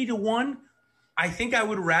 80-1, I think I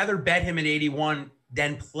would rather bet him at 81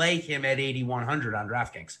 than play him at 8,100 on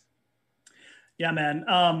DraftKings. Yeah,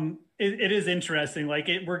 man. It is interesting. Like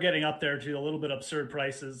we're getting up there to a little bit absurd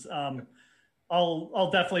prices. I'll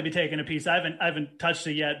definitely be taking a piece. I haven't touched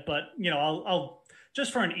it yet, but I'll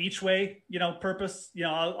just for an each way, purpose,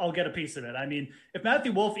 I'll get a piece of it. I mean, if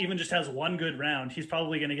Matthew Wolff even just has one good round, he's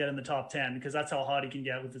probably going to get in the top 10 because that's how hot he can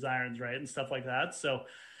get with his irons, right? And stuff like that. So,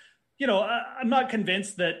 I'm not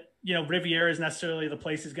convinced that, Riviera is necessarily the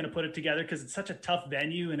place he's going to put it together because it's such a tough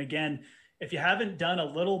venue. And again, if you haven't done a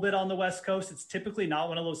little bit on the West Coast, it's typically not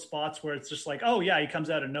one of those spots where it's just like, oh yeah, he comes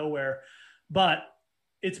out of nowhere. But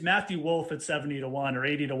it's Matthew Wolff at 70-1 or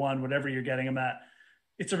 80-1, whatever you're getting him at.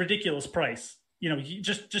 It's a ridiculous price. You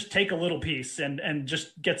just take a little piece and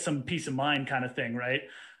just get some peace of mind kind of thing, right?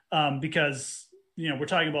 Because we're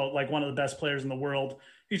talking about like one of the best players in the world.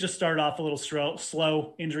 He just started off a little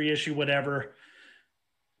slow, injury issue, whatever.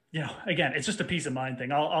 Again, it's just a peace of mind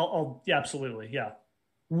thing. I'll yeah, absolutely, yeah.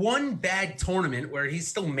 One bad tournament where he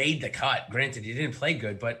still made the cut. Granted, he didn't play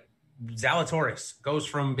good, but Zalatoris goes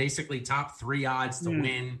from basically top 3 odds to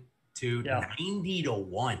win to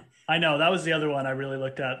 90-1. I know. That was the other one I really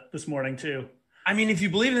looked at this morning too. I mean, if you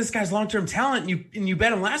believe in this guy's long-term talent and you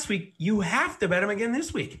bet him last week, you have to bet him again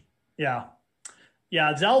this week. Yeah.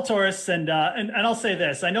 Yeah, Zalatoris, and I'll say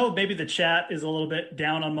this. I know maybe the chat is a little bit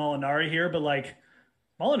down on Molinari here, but like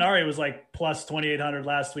Molinari was like plus 2,800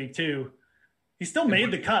 last week too. He still made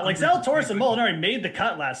the cut. Like Zalatoris and Molinari made the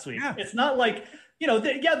cut last week. Yeah. It's not like,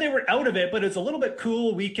 they were out of it, but it's a little bit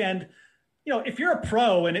cool weekend. If you're a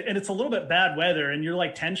pro and it's a little bit bad weather and you're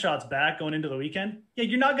like 10 shots back going into the weekend,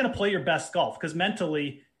 you're not going to play your best golf because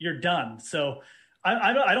mentally you're done. So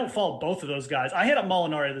I don't fault both of those guys. I hit up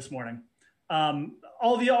Molinari this morning.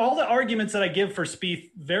 All the arguments that I give for Spieth,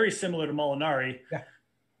 very similar to Molinari. Yeah.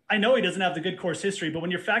 I know he doesn't have the good course history, but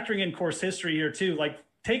when you're factoring in course history here too, like,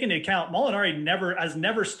 take into account, Molinari has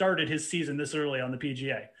never started his season this early on the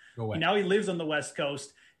PGA. Now he lives on the West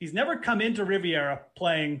Coast. He's never come into Riviera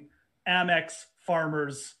playing Amex,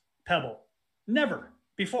 Farmers, Pebble. Never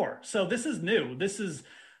before. So this is new.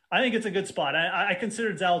 I think it's a good spot. I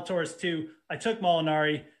considered Zalatoris too. I took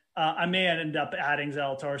Molinari. I may end up adding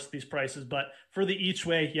Zalatoris to these prices, but for the each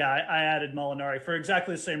way, I added Molinari for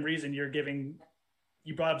exactly the same reason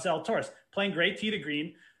you brought up Zalatoris. Playing great tee to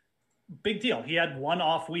green. Big deal. He had one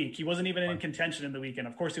off week. He wasn't even in contention in the weekend.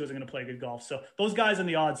 Of course, he wasn't going to play good golf. So those guys in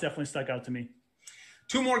the odds definitely stuck out to me.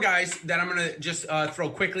 2 more guys that I'm going to just throw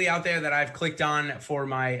quickly out there that I've clicked on for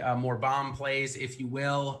my more bomb plays, if you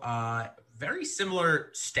will. Very similar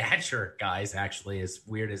stature guys, actually, as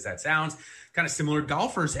weird as that sounds. Kind of similar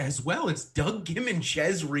golfers as well. It's Doug Ghim and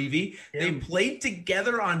Chez Reavie. Yeah. They played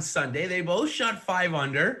together on Sunday. They both shot 5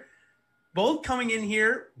 under. Both coming in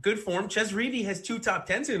here, good form. Chez Reavie has 2 top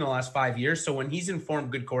 10s in the last 5 years. So when he's in form,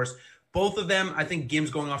 good course. Both of them, I think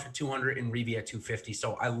Ghim's going off at 200 and Reavie at 250.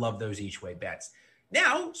 So I love those each way bets.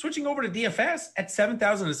 Now, switching over to DFS at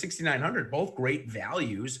 7,000 to 6,900. Both great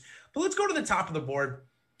values. But let's go to the top of the board.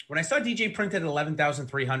 When I saw DJ printed at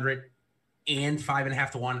 11,300 and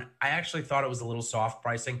 5.5 to 1, I actually thought it was a little soft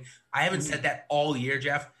pricing. I haven't said that all year,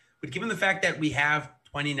 Jeff. But given the fact that we have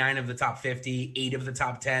 29 of the top 50, 8 of the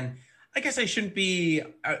top 10, I guess I shouldn't be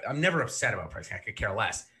 – I'm never upset about pricing. I could care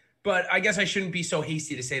less. But I guess I shouldn't be so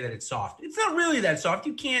hasty to say that it's soft. It's not really that soft.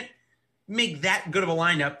 You can't make that good of a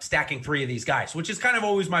lineup stacking 3 of these guys, which is kind of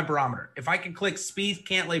always my barometer. If I could click Spieth,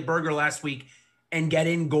 Cantlay, Berger last week and get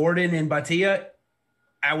in Gordon and Bhatia,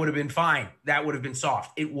 I would have been fine. That would have been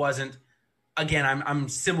soft. It wasn't. Again, I'm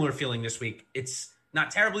similar feeling this week. It's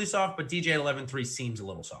not terribly soft, but DJ at 11.3 seems a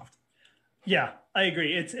little soft. Yeah, I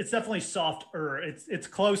agree. It's definitely softer. It's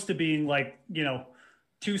close to being like,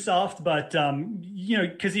 too soft, but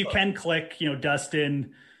because you can click,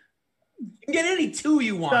 Dustin. You can get any 2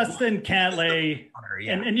 you want. Dustin, Cantlay,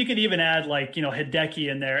 and you could even add like,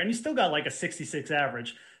 Hideki in there, and you still got like a 66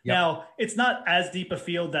 average. Yep. Now, it's not as deep a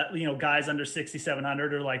field that, guys under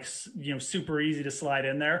 6,700 are like, super easy to slide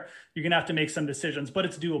in there. You're going to have to make some decisions, but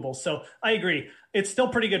it's doable. So I agree. It's still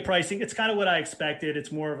pretty good pricing. It's kind of what I expected.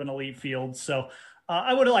 It's more of an elite field. So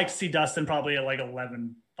I would have liked to see Dustin probably at like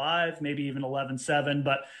 11.5, maybe even 11.7,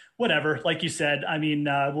 but whatever. Like you said, I mean,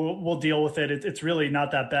 we'll deal with it. It's really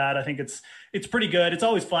not that bad. I think it's pretty good. It's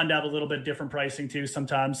always fun to have a little bit different pricing too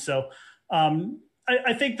sometimes. So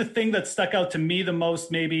I think the thing that stuck out to me the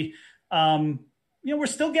most, maybe, we're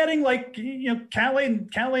still getting like,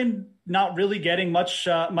 Cantlay not really getting much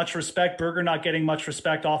respect. Berger not getting much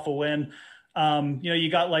respect off a win.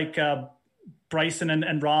 You got like Bryson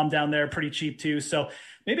and Rahm down there pretty cheap too. So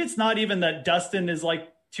maybe it's not even that Dustin is like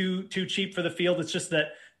too cheap for the field. It's just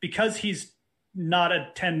that because he's not a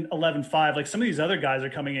 10, 11.5, like some of these other guys are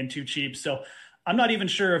coming in too cheap. So I'm not even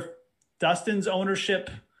sure if Dustin's ownership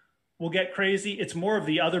will get crazy. It's more of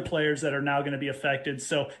the other players that are now going to be affected.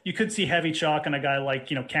 So you could see heavy chalk on a guy like,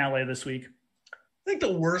 Cantlay this week. I think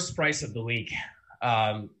the worst price of the week.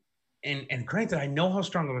 And granted, I know how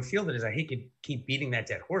strong of a field it is. I hate to keep beating that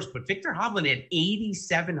dead horse, but Victor Hovland at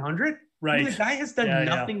 8,700. Right. I mean, the guy has done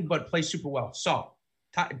nothing but play super well. So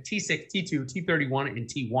T6, T2, T31, and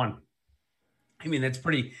T1. I mean, that's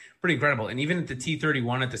pretty incredible. And even at the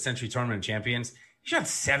T31 at the Century Tournament of Champions, he shot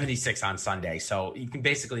 76 on Sunday. So you can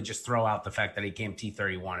basically just throw out the fact that he came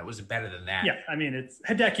T31. It was better than that. Yeah. I mean,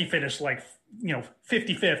 Hideki finished like,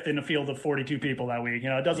 55th in a field of 42 people that week.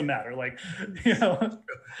 It doesn't matter. Like,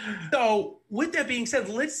 So with that being said,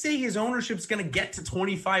 let's say his ownership's going to get to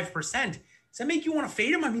 25%. Does that make you want to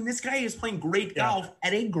fade him? I mean, this guy is playing great golf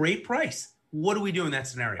at a great price. What do we do in that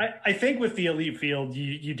scenario? I think with the elite field,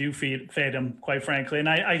 you do fade him, quite frankly.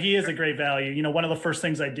 And he is a great value. One of the first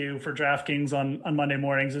things I do for DraftKings on Monday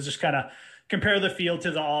mornings is just kind of compare the field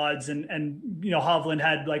to the odds. And Hovland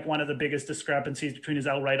had like one of the biggest discrepancies between his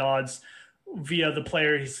outright odds via the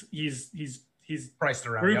player he's priced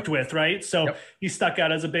around, grouped with, right? So he's stuck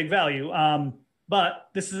out as a big value. But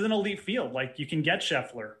this is an elite field. Like you can get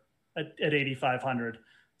Scheffler at 8,500.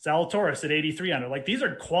 Zalatoris at 8,300. Like these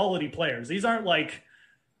are quality players. These aren't like,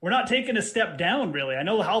 we're not taking a step down really. I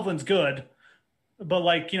know Hovland's good, but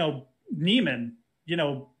like, Neiman,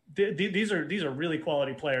 these are really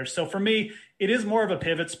quality players. So for me, it is more of a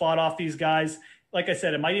pivot spot off these guys. Like I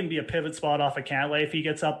said, it might even be a pivot spot off of Cantlay if he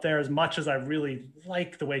gets up there, as much as I really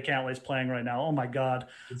like the way Cantlay's playing right now. Oh my God.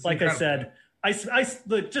 It's like incredible. I said,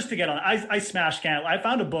 look, just to get on, I smashed Cantlay. I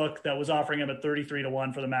found a book that was offering him at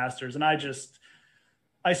 33-1 for the Masters. And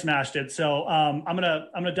I smashed it. So I'm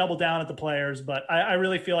gonna double down at the players, but I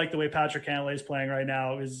really feel like the way Patrick Cantlay is playing right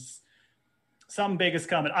now is something big is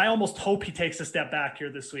coming. I almost hope he takes a step back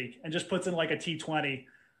here this week and just puts in like a T20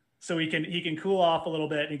 so he can cool off a little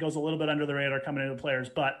bit and he goes a little bit under the radar coming into the players.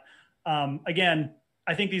 But again,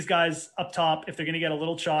 I think these guys up top, if they're going to get a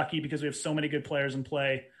little chalky because we have so many good players in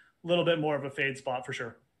play, a little bit more of a fade spot for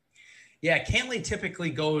sure. Yeah, Cantlay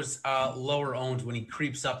typically goes lower owned when he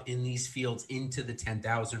creeps up in these fields into the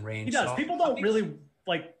 10,000 range. He does. So people don't really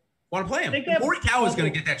want to play him. Morikawa is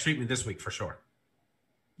going to get that treatment this week for sure.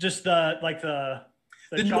 Just the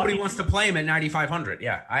nobody wants to play him at 9,500.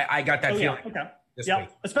 Yeah, I got that feeling. Okay. This yeah, week.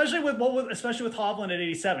 especially with Hovland at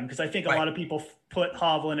 87, because I think a lot of people put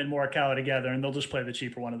Hovland and Morikawa together, and they'll just play the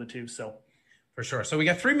cheaper one of the two. So for sure. So we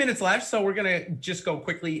got 3 minutes left, so we're gonna just go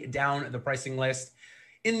quickly down the pricing list.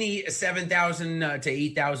 In the 7,000 to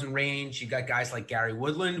 8,000 range, you got guys like Gary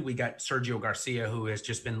Woodland. We got Sergio Garcia, who has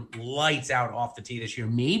just been lights out off the tee this year.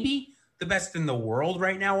 Maybe the best in the world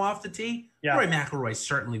right now off the tee. Yeah. Rory McIlroy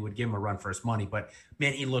certainly would give him a run for his money, but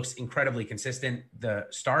man, he looks incredibly consistent. The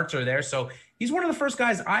starts are there. So he's one of the first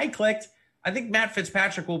guys I clicked. I think Matt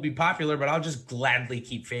Fitzpatrick will be popular, but I'll just gladly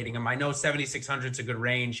keep fading him. I know 7,600 is a good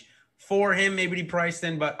range for him, maybe he priced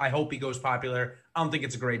in, but I hope he goes popular. I don't think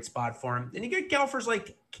it's a great spot for him. Then you get golfers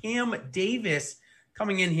like Cam Davis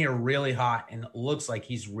coming in here really hot and looks like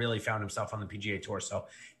he's really found himself on the PGA Tour. So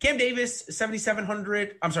Cam Davis,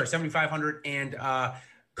 7,500, and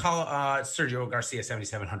Sergio Garcia,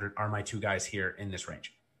 7,700 are my two guys here in this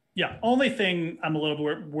range. Yeah. Only thing I'm a little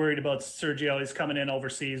bit worried about Sergio is coming in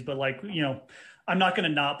overseas, but I'm not going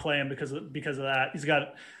to not play him because of that. He's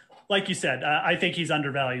got, like you said, I think he's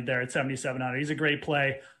undervalued there at 7,700. He's a great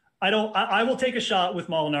play. I will take a shot with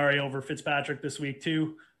Molinari over Fitzpatrick this week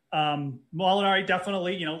too. Molinari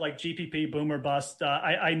definitely, like GPP, boom or bust.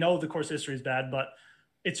 I know the course history is bad, but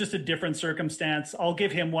it's just a different circumstance. I'll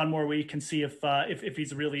give him one more week and see if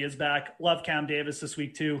he's really is back. Love Cam Davis this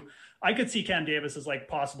week too. I could see Cam Davis as like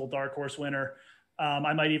possible dark horse winner.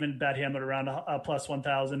 I might even bet him at around a plus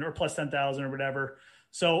 1,000 or plus 10,000 or whatever.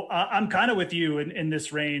 So I'm kind of with you in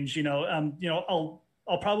this range. I'll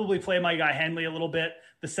I'll probably play my guy Henley a little bit.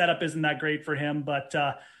 The setup isn't that great for him, but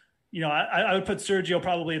I would put Sergio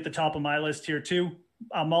probably at the top of my list here too.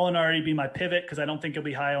 Molinari be my pivot because I don't think he'll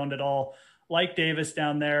be high owned at all. Like Davis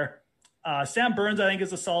down there. Sam Burns, I think,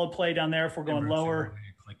 is a solid play down there if we're going lower.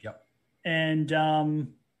 Yep. And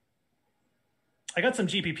I got some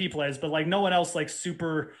GPP plays, but like no one else like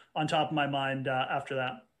super on top of my mind after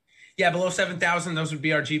that. Yeah, below 7,000, those would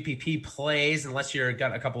be our GPP plays, unless you're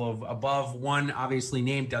got a couple of above. One obviously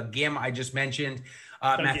named Doug Gim, I just mentioned.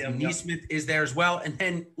 Matthew Neesmith is there as well. And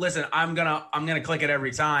then listen, I'm gonna click it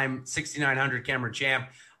every time. 6,900 Cameron Champ.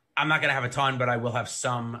 I'm not gonna have a ton, but I will have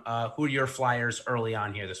some. Who are your flyers early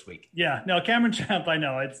on here this week? Yeah, no, Cameron Champ. I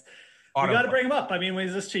know you got to bring him up. I mean, when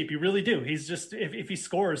he's this cheap, you really do. He's just if he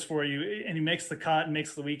scores for you and he makes the cut and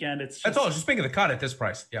makes the weekend, that's all. Just making the cut at this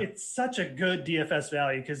price. Yeah, it's such a good DFS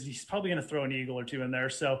value because he's probably going to throw an eagle or two in there.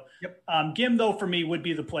 So, yep. Gim though for me would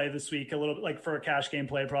be the play this week. A little bit like for a cash game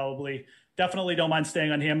play, probably. Definitely don't mind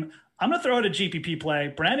staying on him. I'm going to throw out a GPP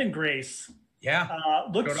play. Brandon Grace. Yeah,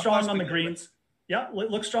 looked strong on the greens. Yeah,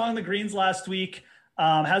 looked strong on the greens last week.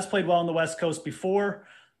 Has played well on the West Coast before.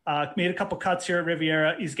 Made a couple cuts here at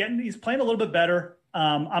Riviera. He's playing a little bit better.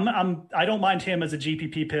 I don't mind him as a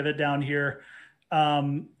GPP pivot down here.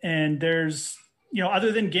 And there's,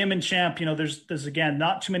 other than Gim and Champ, there's again,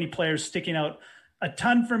 not too many players sticking out a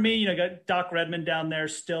ton for me. Got Doc Redmond down there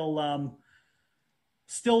still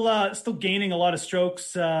gaining a lot of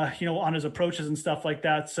strokes, on his approaches and stuff like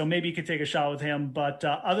that. So maybe you could take a shot with him. But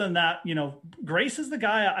other than that, Grace is the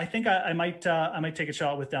guy I think I might take a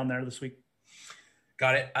shot with down there this week.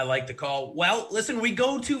 Got it. I like the call. Well, listen, we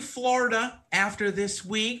go to Florida after this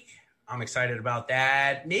week. I'm excited about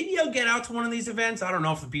that. Maybe I'll get out to one of these events. I don't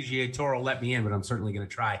know if the PGA Tour will let me in, but I'm certainly going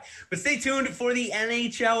to try. But stay tuned for the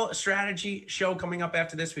NHL strategy show coming up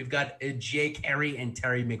after this. We've got Jake Harry and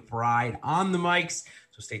Terry McBride on the mics.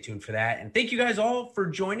 So stay tuned for that. And thank you guys all for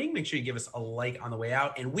joining. Make sure you give us a like on the way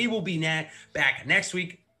out. And we will be back next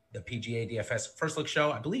week. The PGA DFS First Look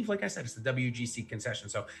Show. I believe, like I said, it's the WGC concession.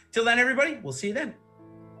 So till then, everybody, we'll see you then.